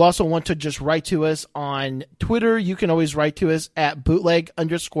 If you also want to just write to us on Twitter, you can always write to us at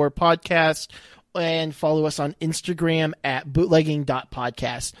bootleg_podcast, and follow us on Instagram at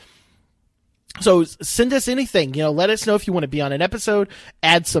bootlegging.podcast. So send us anything, let us know if you want to be on an episode,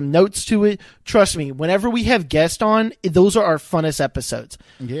 add some notes to it. Trust me, whenever we have guests on, those are our funnest episodes.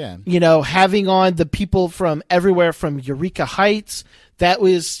 Yeah. Having on the people from everywhere from Eureka Heights, that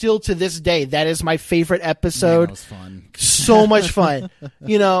was still to this day, that is my favorite episode. That was fun. So much fun.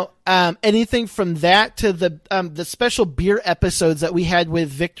 Anything from that to the special beer episodes that we had with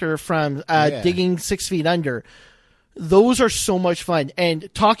Victor from Digging 6 Feet Under. Those are so much fun. And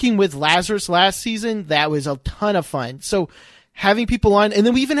talking with Lazarus last season, that was a ton of fun. So having people on, and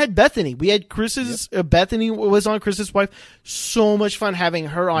then we even had Bethany. We had Chris's, Bethany was on, Chris's wife. So much fun having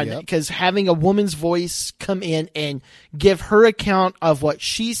her on, because having a woman's voice come in and give her account of what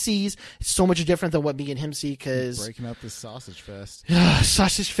she sees is so much different than what me and him see. Because breaking up this sausage fest,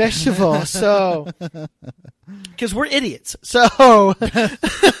 sausage festival. So, because we're idiots. So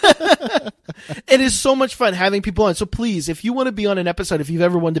it is so much fun having people on. So please, if you want to be on an episode, if you've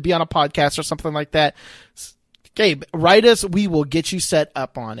ever wanted to be on a podcast or something like that, okay, write us. We will get you set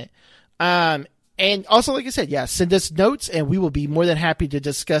up on it. And also, like I said, send us notes, and we will be more than happy to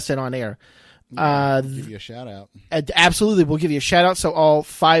discuss it on air. Give you a shout out. Absolutely, we'll give you a shout out, so all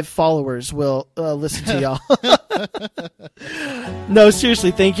 5 followers will listen to y'all. No,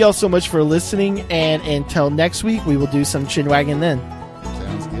 seriously, thank y'all so much for listening, and until next week, we will do some chin wagging then.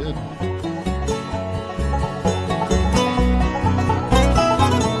 Sounds good.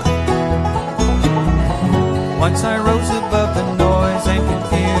 Once I rose above the noise and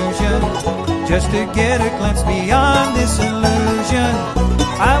confusion, just to get a glimpse beyond this illusion.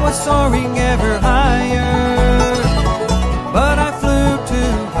 I was soaring ever higher.